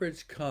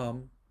shepherds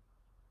come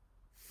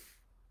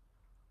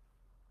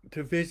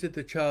to visit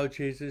the child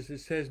Jesus. It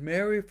says,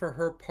 Mary, for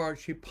her part,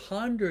 she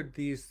pondered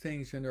these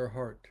things in her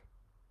heart.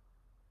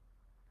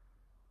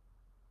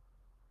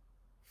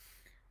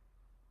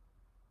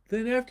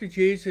 Then after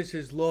Jesus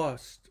is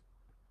lost,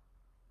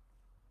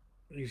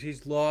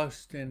 he's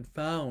lost and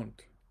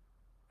found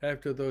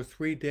after those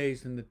 3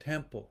 days in the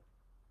temple.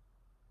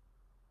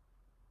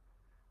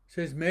 It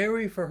says,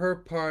 Mary, for her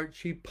part,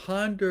 she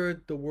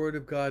pondered the Word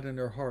of God in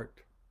her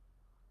heart.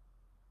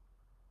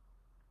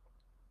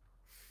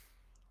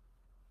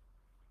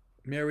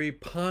 Mary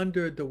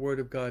pondered the Word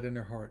of God in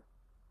her heart.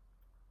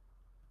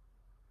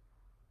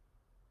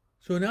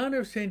 So in honor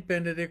of St.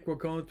 Benedict, we're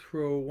going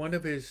through one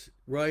of his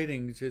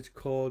writings. It's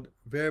called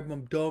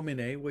Verbum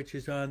Domini, which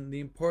is on the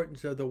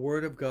importance of the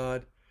Word of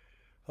God,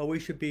 how we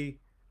should be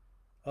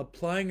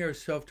applying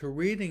ourselves to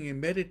reading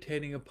and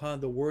meditating upon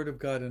the Word of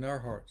God in our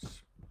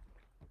hearts.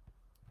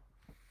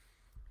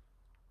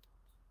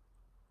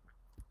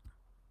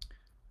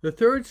 The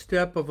third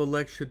step of a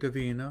Lectio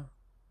Divina,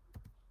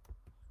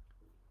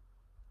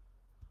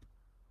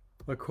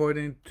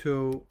 according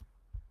to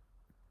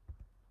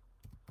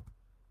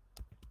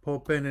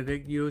Pope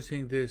Benedict,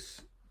 using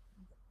this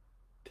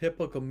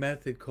typical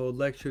method called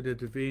Lectio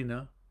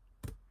Divina,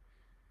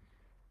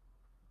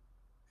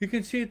 you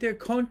can see it there,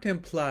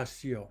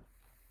 contemplatio.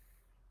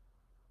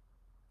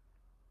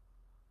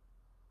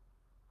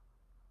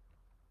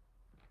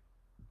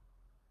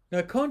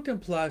 Now,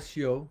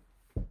 contemplatio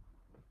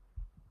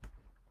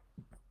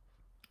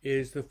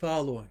is the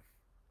following.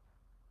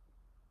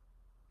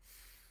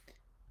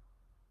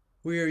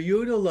 We are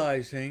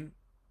utilizing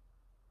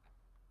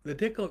the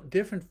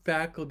different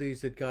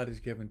faculties that God has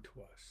given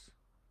to us.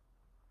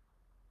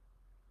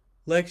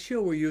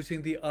 Lectio, we're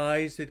using the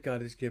eyes that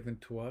God has given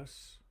to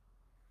us.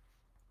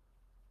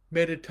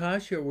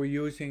 Meditatio, we're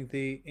using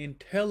the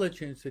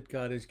intelligence that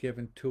God has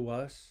given to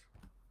us.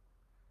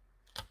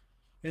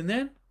 And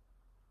then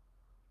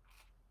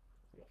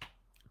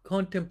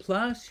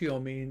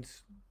contemplatio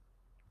means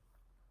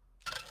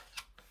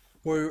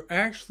we're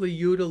actually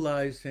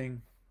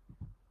utilizing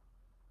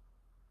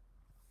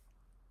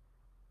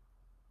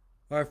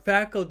our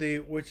faculty,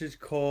 which is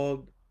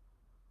called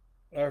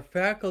our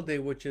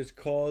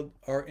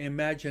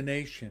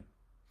imagination.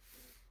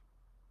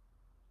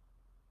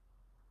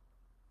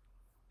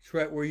 That's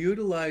right, we're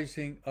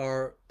utilizing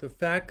the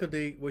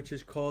faculty which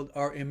is called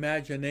our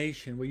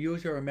imagination. We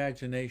use our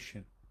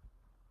imagination.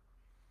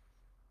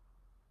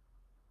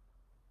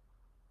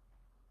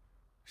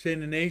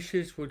 St.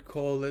 Ignatius would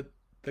call it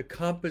the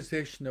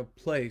composition of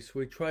place.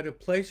 We try to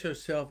place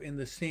ourselves in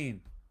the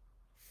scene.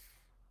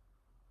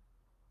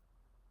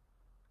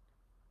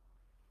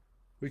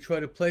 We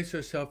try to place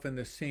ourselves in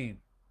the scene.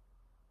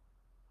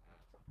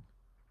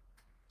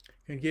 I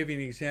can give you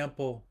an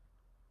example.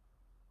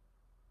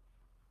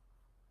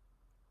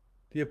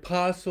 The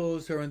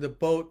apostles are in the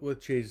boat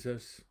with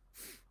Jesus,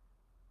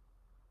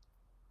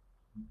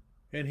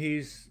 and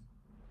he's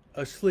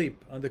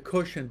asleep on the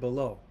cushion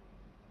below.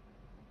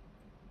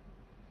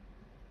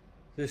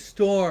 The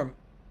storm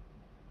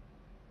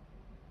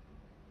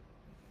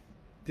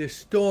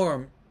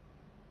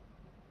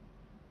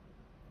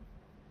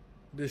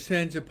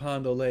descends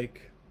upon the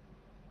lake.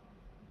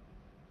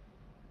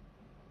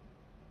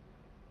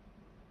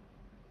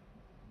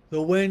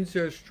 The winds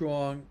are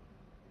strong.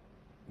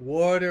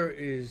 Water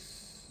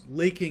is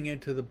leaking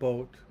into the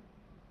boat.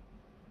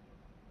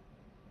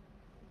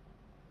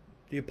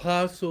 The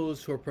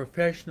apostles, who are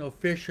professional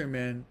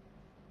fishermen,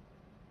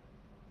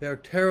 they're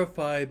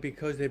terrified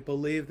because they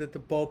believe that the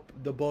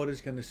boat is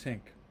going to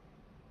sink.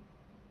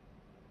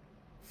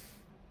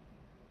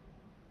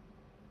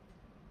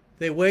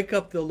 They wake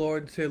up the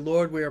Lord and say,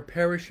 Lord, we are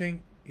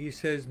perishing. He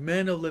says,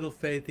 men of little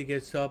faith. He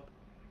gets up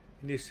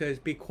and he says,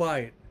 be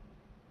quiet.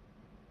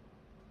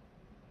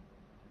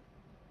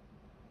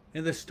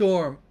 And the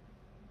storm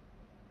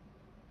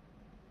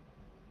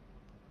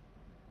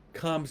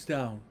calms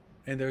down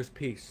and there's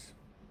peace.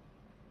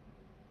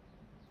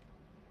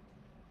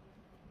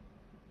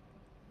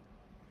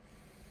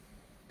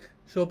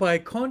 So by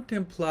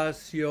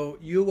contemplatio,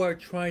 you are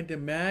trying to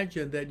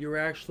imagine that you're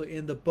actually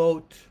in the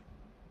boat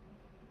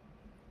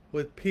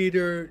with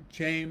Peter,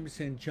 James,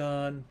 and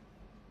John.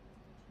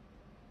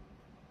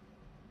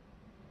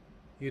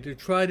 You to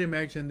try to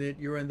imagine that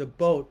you're in the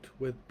boat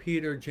with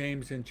Peter,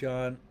 James, and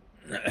John.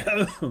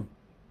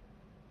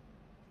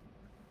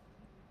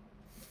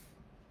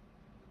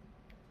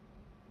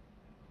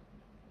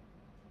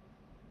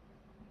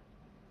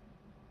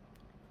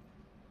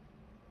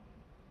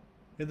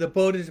 And the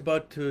boat is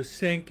about to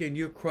sink and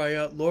you cry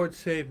out, Lord,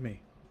 save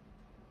me.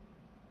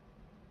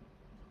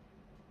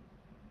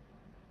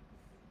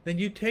 Then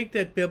you take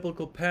that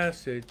biblical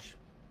passage,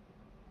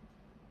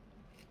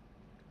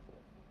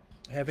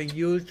 having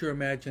used your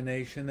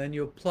imagination, then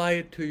you apply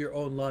it to your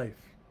own life.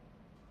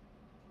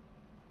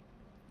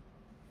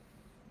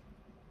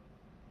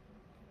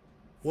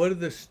 What are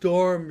the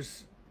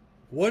storms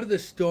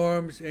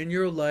in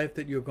your life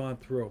that you've gone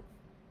through?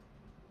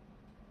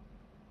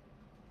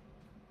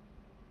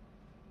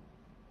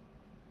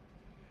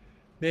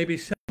 Maybe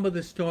some of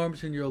the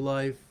storms in your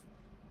life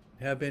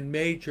have been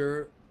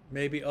major,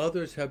 maybe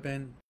others have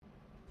been,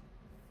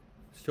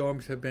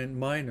 storms have been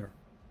minor.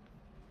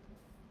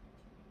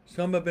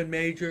 Some have been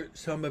major,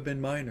 some have been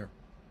minor.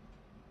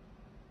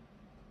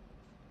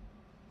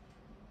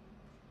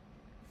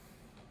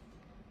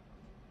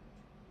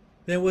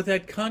 Then with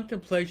that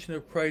contemplation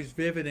of Christ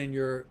vivid in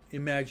your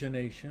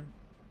imagination,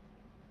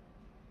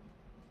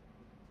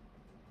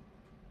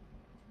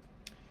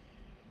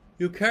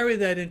 you carry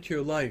that into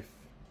your life.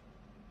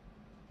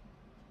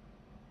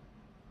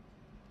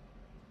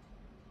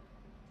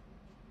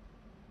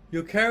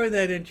 You carry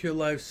that into your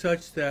life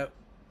such that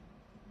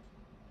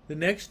the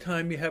next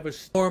time you have a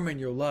storm in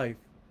your life,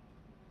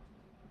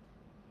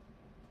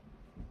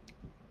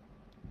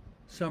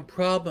 some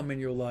problem in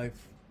your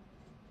life,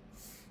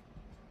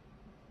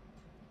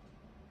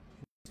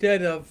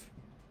 instead of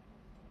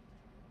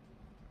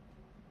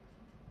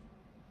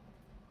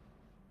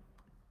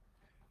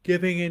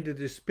giving into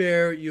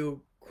despair,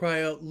 you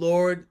cry out,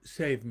 Lord,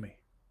 save me.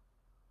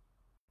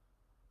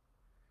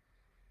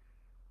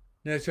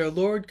 And as our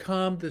Lord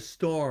calmed the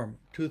storm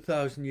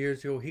 2,000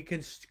 years ago, He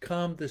can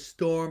calm the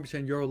storms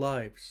in your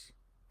lives.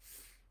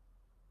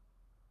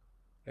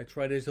 That's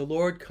right, as the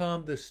Lord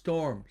calmed the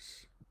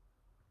storms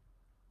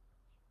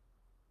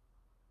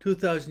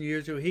 2,000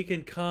 years ago, He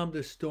can calm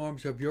the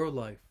storms of your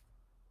life.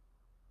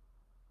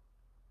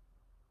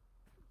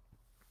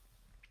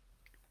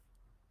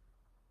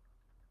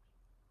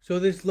 So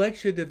this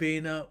Lectio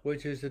Divina,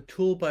 which is a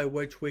tool by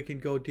which we can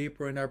go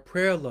deeper in our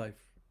prayer life,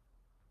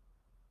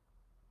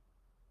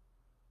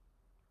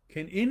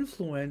 can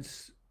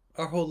influence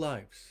our whole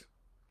lives.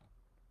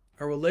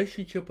 Our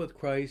relationship with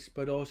Christ,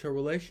 but also our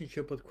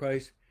relationship with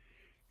Christ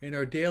in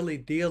our daily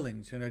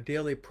dealings and our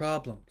daily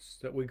problems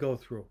that we go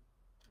through.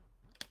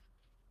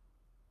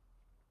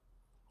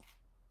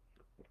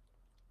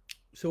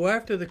 So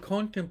after the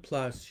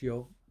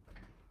contemplatio,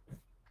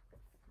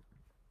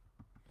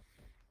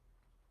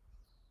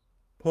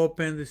 Pope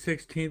Benedict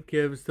XVI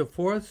gives the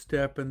fourth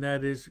step, and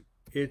that is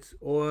its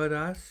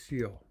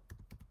oratio.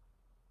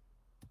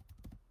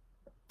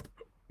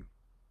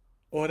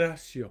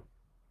 Oratio.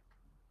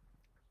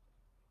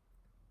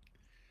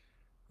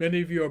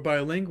 Many of you are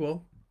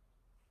bilingual.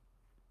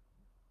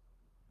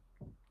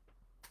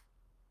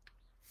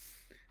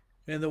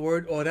 And the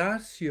word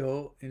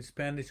oratio, in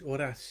Spanish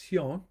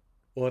oración,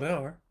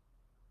 orar,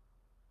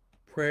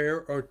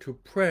 prayer or to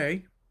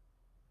pray,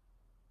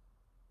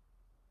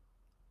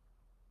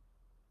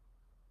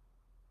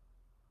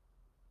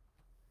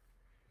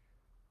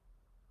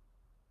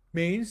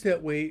 means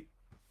that we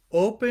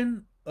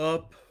open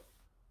up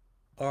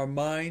our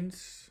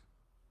minds,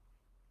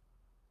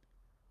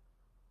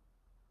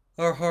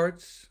 our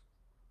hearts,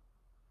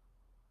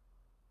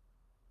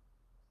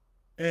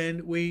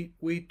 and we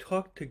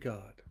talk to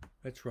God.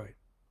 That's right.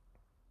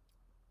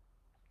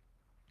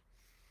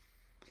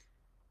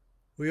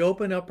 We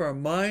open up our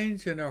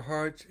minds and our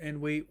hearts and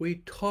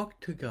we talk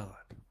to God.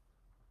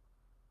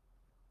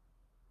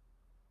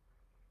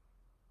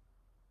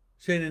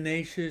 St.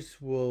 Ignatius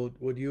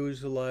would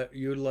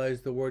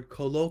utilize the word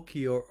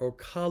colloquy or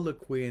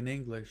colloquy in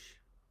English.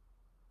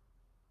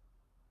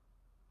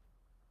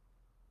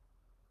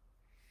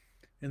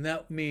 And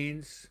that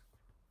means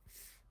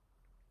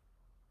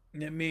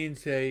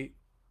a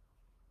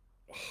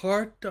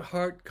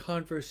heart-to-heart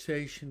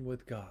conversation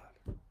with God.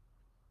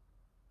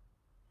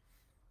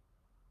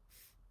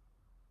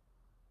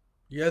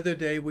 The other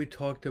day we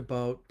talked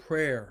about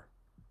prayer.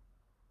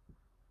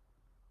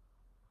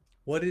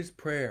 What is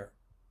prayer?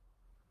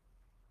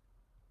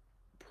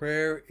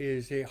 Prayer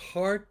is a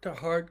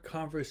heart-to-heart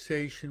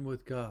conversation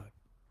with God.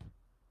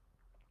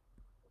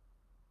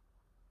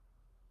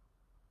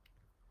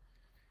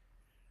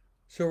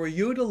 So we're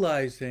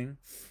utilizing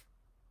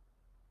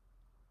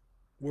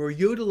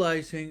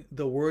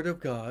the Word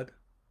of God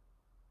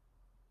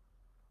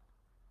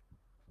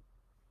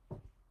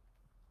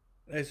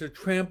as a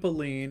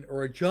trampoline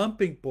or a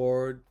jumping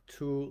board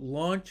to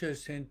launch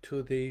us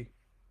into the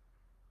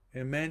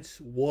immense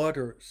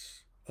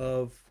waters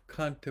of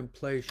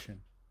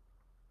contemplation,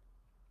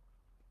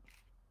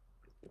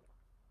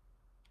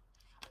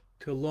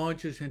 to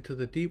launch us into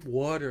the deep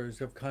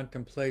waters of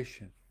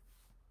contemplation.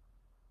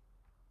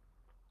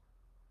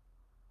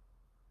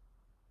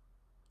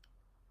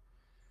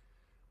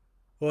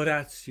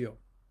 Oratio.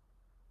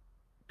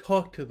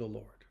 Talk to the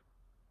Lord.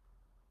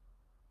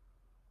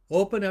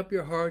 Open up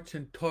your hearts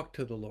and talk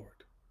to the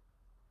Lord.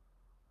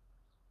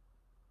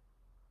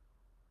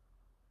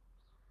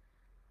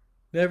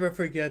 Never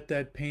forget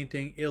that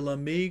painting, Il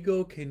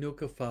amigo che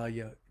nunca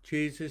falla.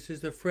 Jesus is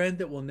the friend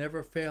that will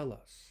never fail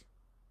us.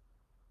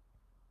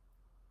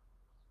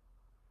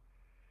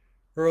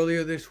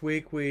 Earlier this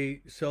week,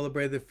 we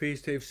celebrated the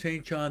feast day of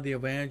St. John the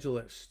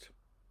Evangelist.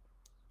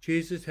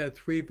 Jesus had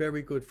 3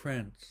 very good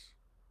friends,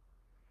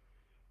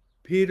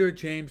 Peter,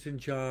 James,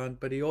 and John,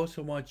 but he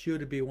also wants you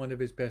to be one of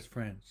his best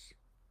friends.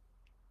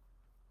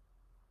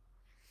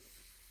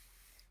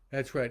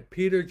 That's right.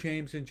 Peter,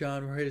 James, and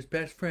John were his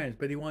best friends,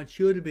 but he wants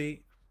you to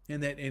be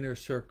in that inner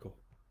circle.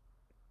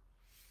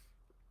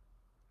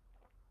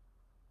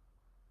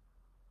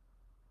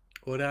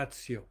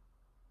 Oratio.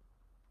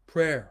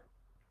 Prayer.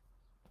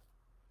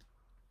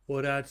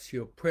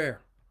 Oratio.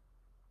 Prayer.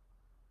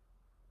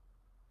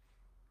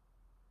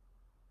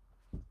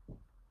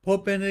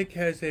 Pope Benedict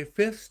has a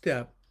 5th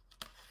step.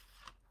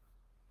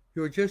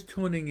 You're just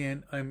tuning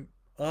in. I'm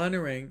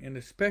honoring in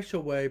a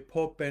special way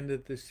Pope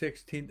Benedict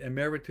XVI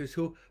Emeritus,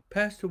 who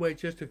passed away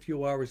just a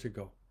few hours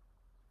ago.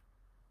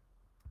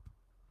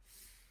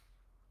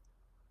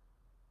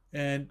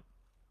 And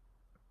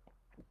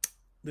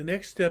the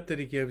next step that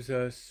he gives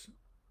us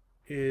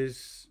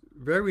is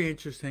very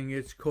interesting.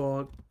 It's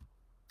called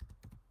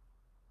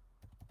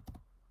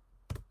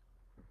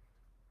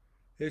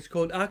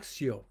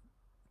Actio.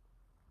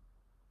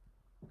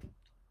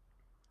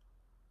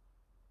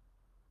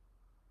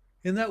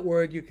 In that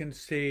word you can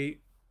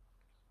see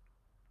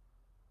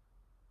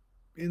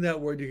the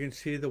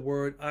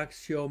word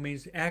actio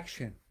means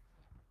action.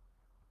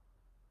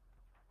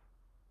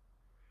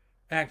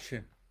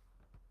 Action.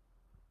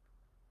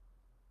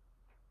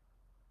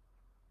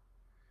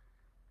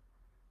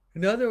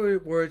 In other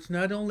words,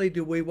 not only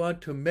do we want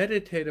to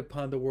meditate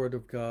upon the Word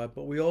of God,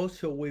 but we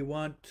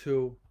want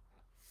to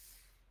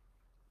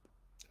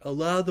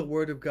allow the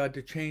Word of God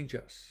to change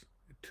us,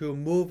 to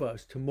move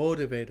us, to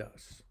motivate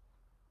us.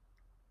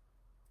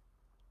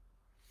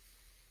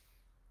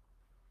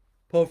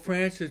 Pope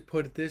Francis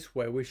put it this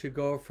way: we should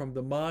go from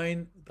the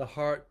mind, the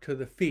heart, to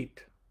the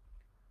feet.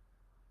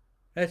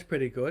 That's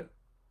pretty good.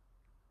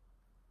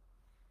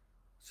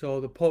 So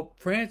the Pope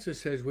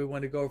Francis says we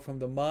want to go from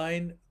the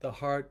mind, the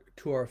heart,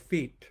 to our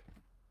feet.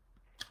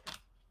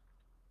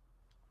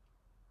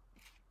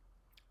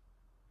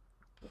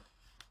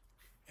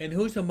 And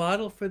who's a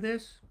model for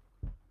this?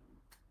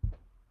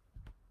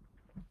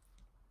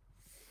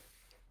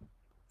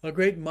 A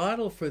great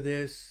model for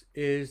this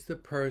is the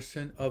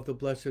person of the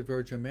Blessed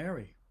Virgin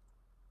Mary.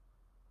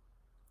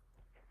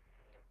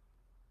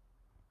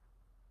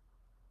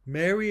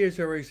 Mary is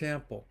our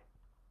example.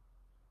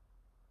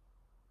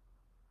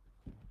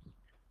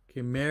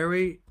 Okay,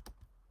 Mary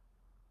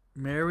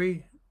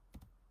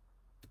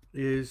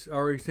is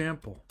our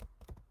example.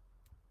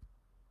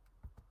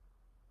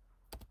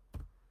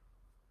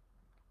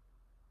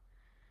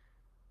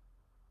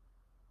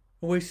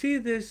 When we see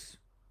this,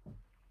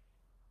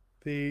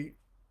 the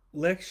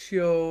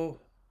Lectio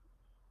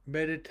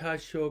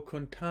Meditatio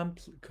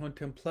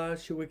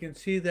Contemplatio, we can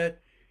see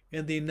that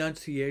in the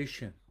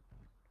Annunciation.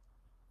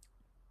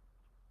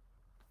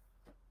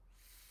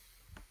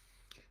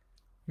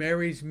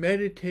 Mary's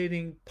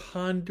meditating,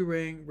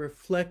 pondering,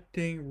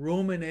 reflecting,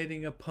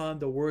 ruminating upon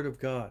the Word of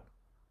God.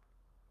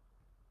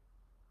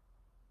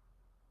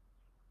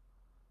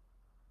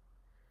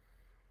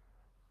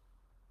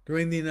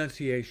 During the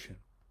Annunciation.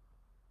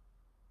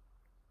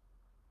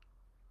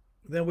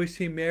 Then we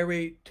see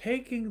Mary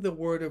taking the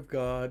Word of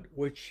God,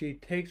 which she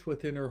takes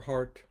within her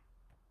heart.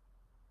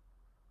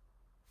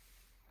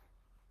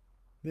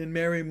 Then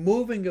Mary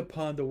moving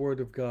upon the Word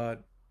of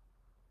God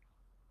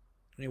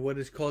in what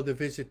is called the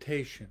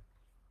Visitation.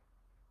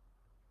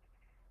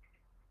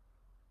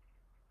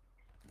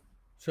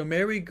 So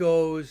Mary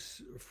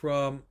goes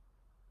from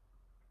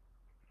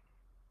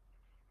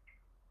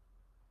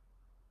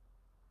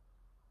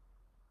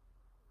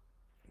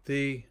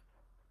the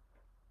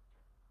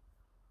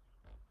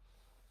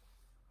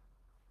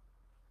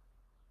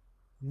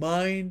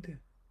mind,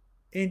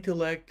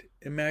 intellect,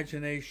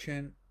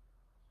 imagination.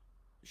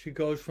 She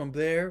goes from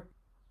there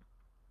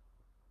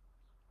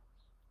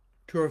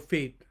to her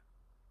feet,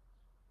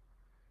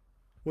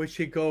 where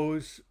she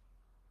goes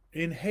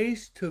in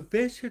haste to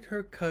visit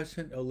her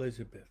cousin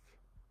Elizabeth.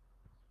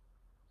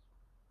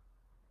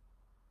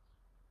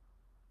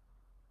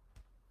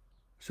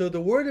 So the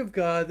Word of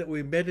God that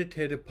we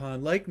meditate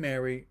upon, like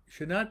Mary,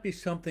 should not be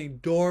something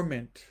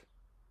dormant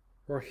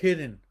or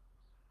hidden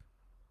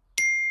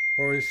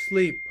or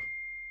asleep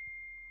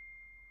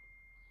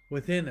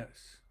within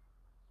us,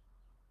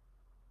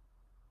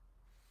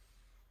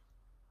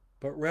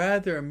 but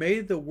rather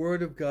may the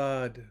Word of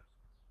God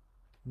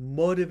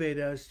motivate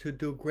us to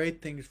do great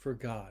things for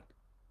God.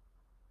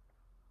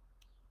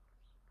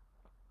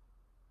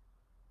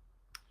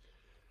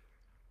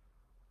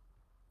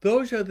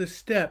 Those are the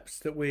steps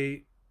that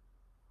we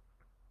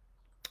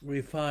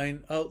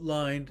find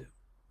outlined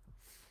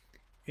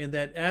in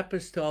that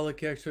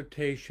apostolic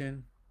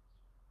exhortation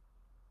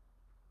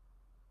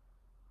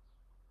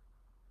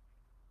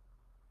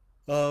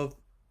of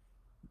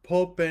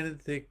Pope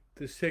Benedict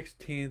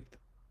XVI,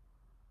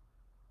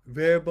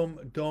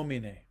 Verbum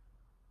Domine,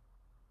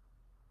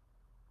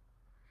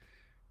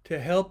 to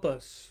help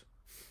us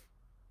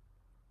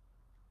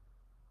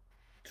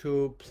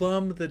to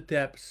plumb the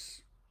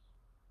depths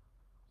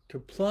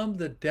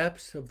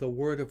of the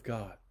Word of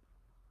God,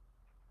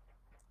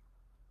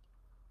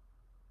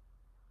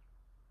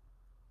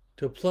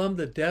 to plumb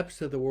the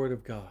depths of the Word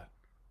of God.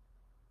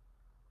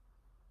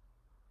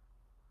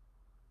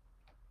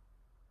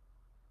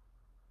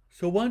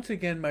 So once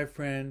again, my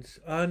friends,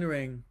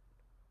 honoring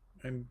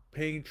and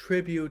paying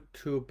tribute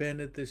to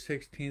Benedict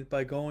XVI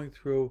by going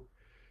through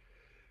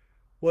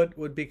what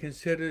would be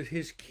considered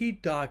his key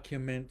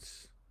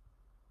documents,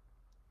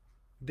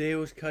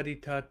 Deus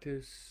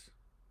Caritatis,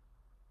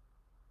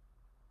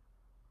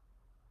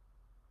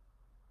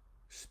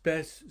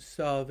 Spes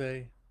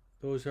Salve,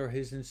 those are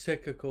his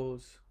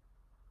encyclicals,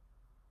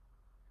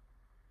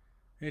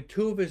 and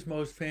two of his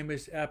most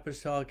famous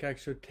apostolic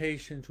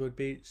exhortations would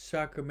be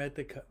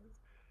Sacramenta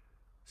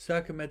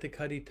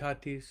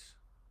Caritatis,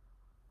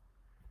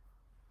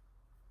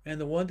 and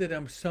the one that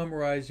I'm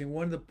summarizing,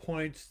 one of the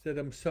points that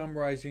I'm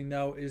summarizing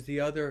now is the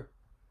other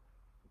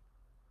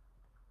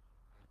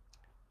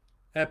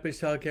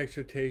apostolic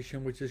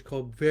exhortation, which is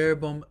called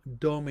Verbum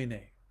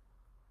Domine,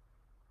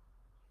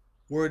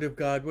 Word of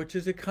God, which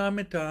is a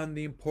comment on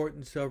the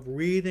importance of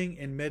reading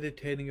and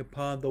meditating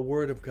upon the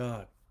Word of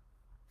God.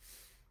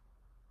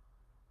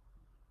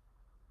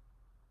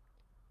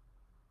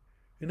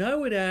 And I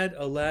would add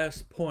a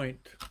last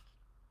point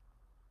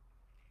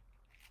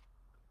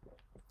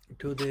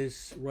to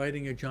this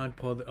writing of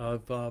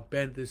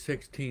Benedict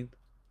XVI.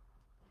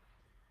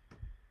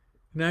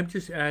 And I'm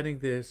just adding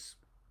this,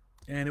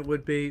 and it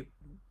would be,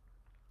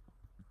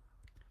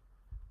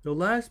 the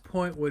last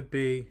point would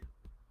be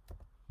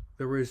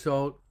the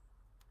result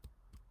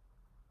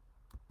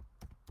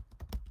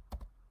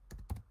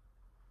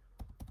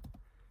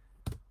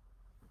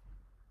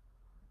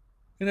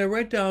and I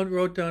wrote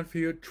down for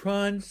you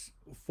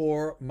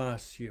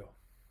transformatio.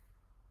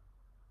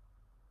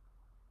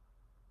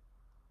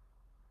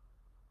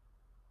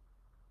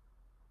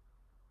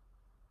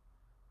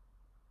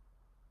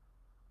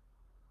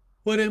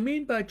 What I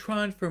mean by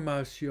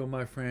transformatio,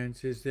 my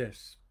friends, is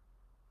this.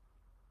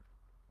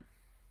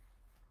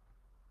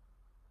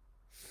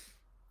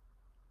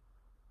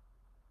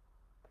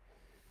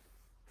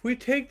 If we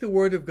take the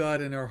Word of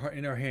God in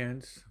our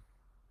hands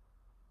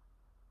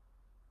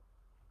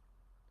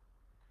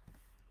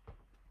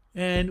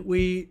and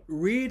we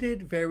read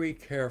it very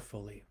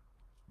carefully,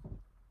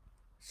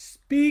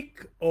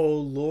 speak, O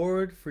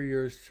Lord, for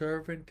your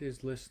servant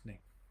is listening.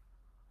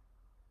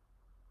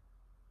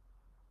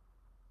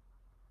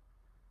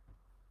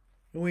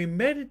 And we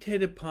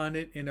meditate upon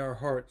it in our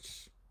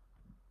hearts.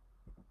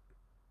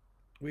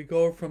 We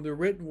go from the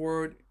written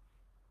word,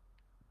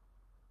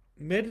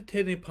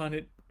 meditating upon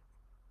it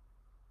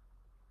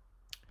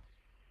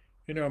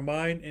in our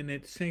mind, and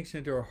it sinks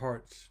into our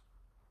hearts.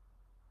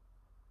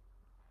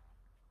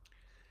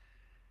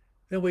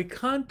 Then we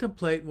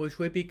contemplate, which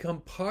we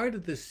become part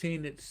of the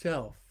scene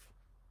itself.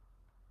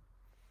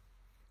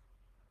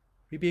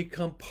 We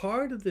become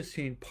part of the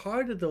scene,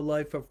 part of the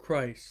life of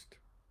Christ.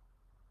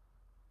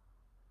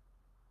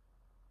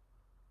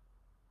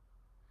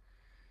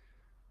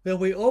 Then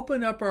we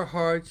open up our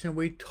hearts and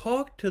we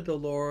talk to the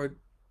Lord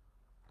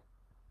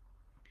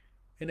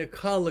in a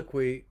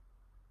colloquy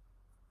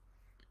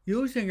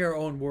using our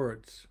own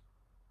words.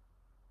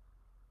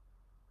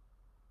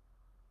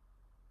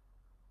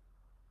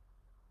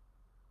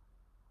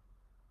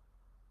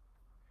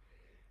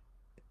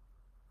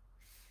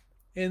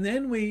 And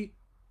then we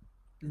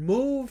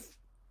move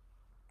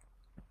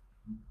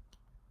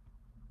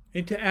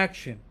into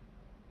action.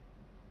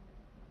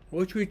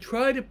 which we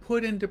try to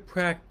put into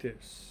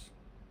practice.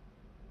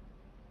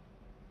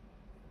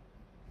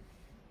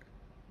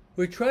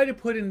 We try to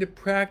put into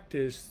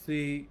practice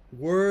the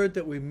word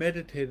that we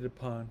meditated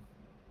upon.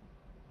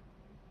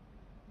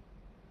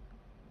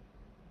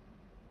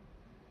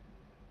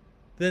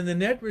 Then the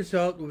net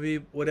result will be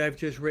what I've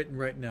just written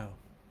right now.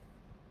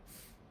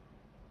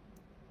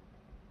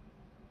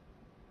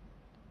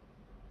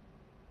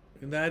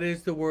 And that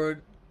is the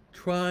word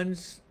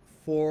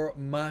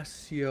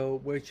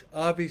transformatio, which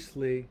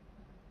obviously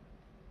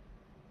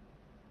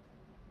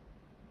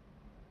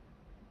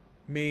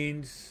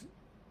means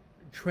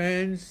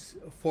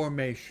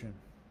transformation.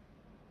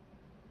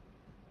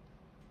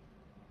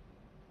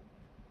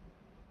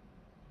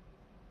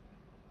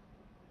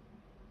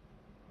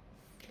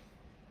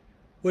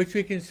 Which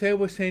we can say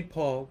with St.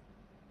 Paul,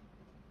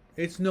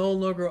 it's no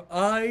longer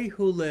I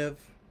who live.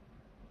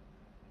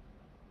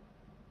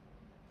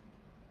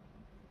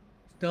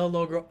 It's no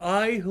longer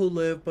I who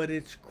live, but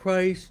it's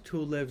Christ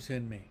who lives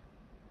in me.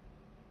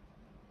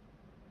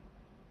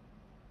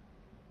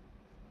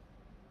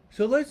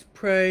 So let's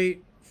pray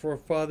for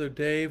Father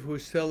Dave, who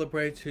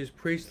celebrates his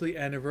priestly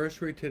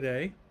anniversary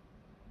today.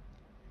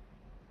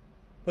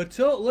 But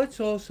so let's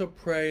also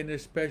pray in a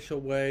special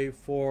way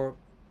for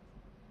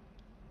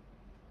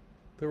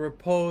the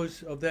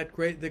repose of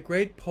the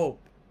great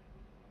Pope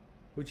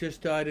who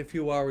just died a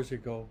few hours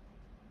ago.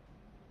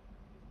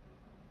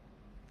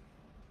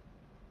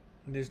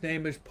 And his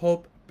name is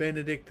Pope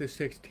Benedict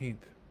XVI.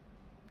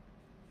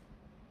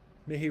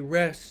 May he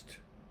rest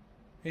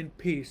in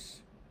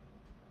peace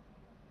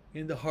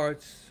in the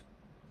hearts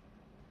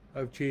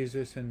of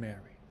Jesus and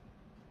Mary.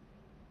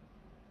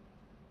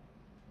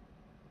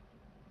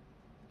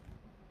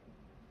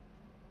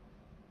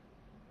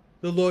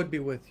 The Lord be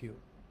with you.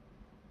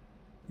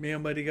 May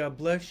Almighty God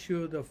bless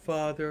you, the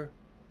Father,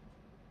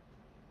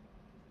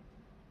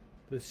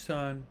 the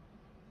Son,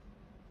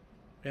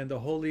 and the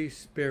Holy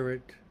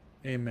Spirit.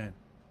 Amen.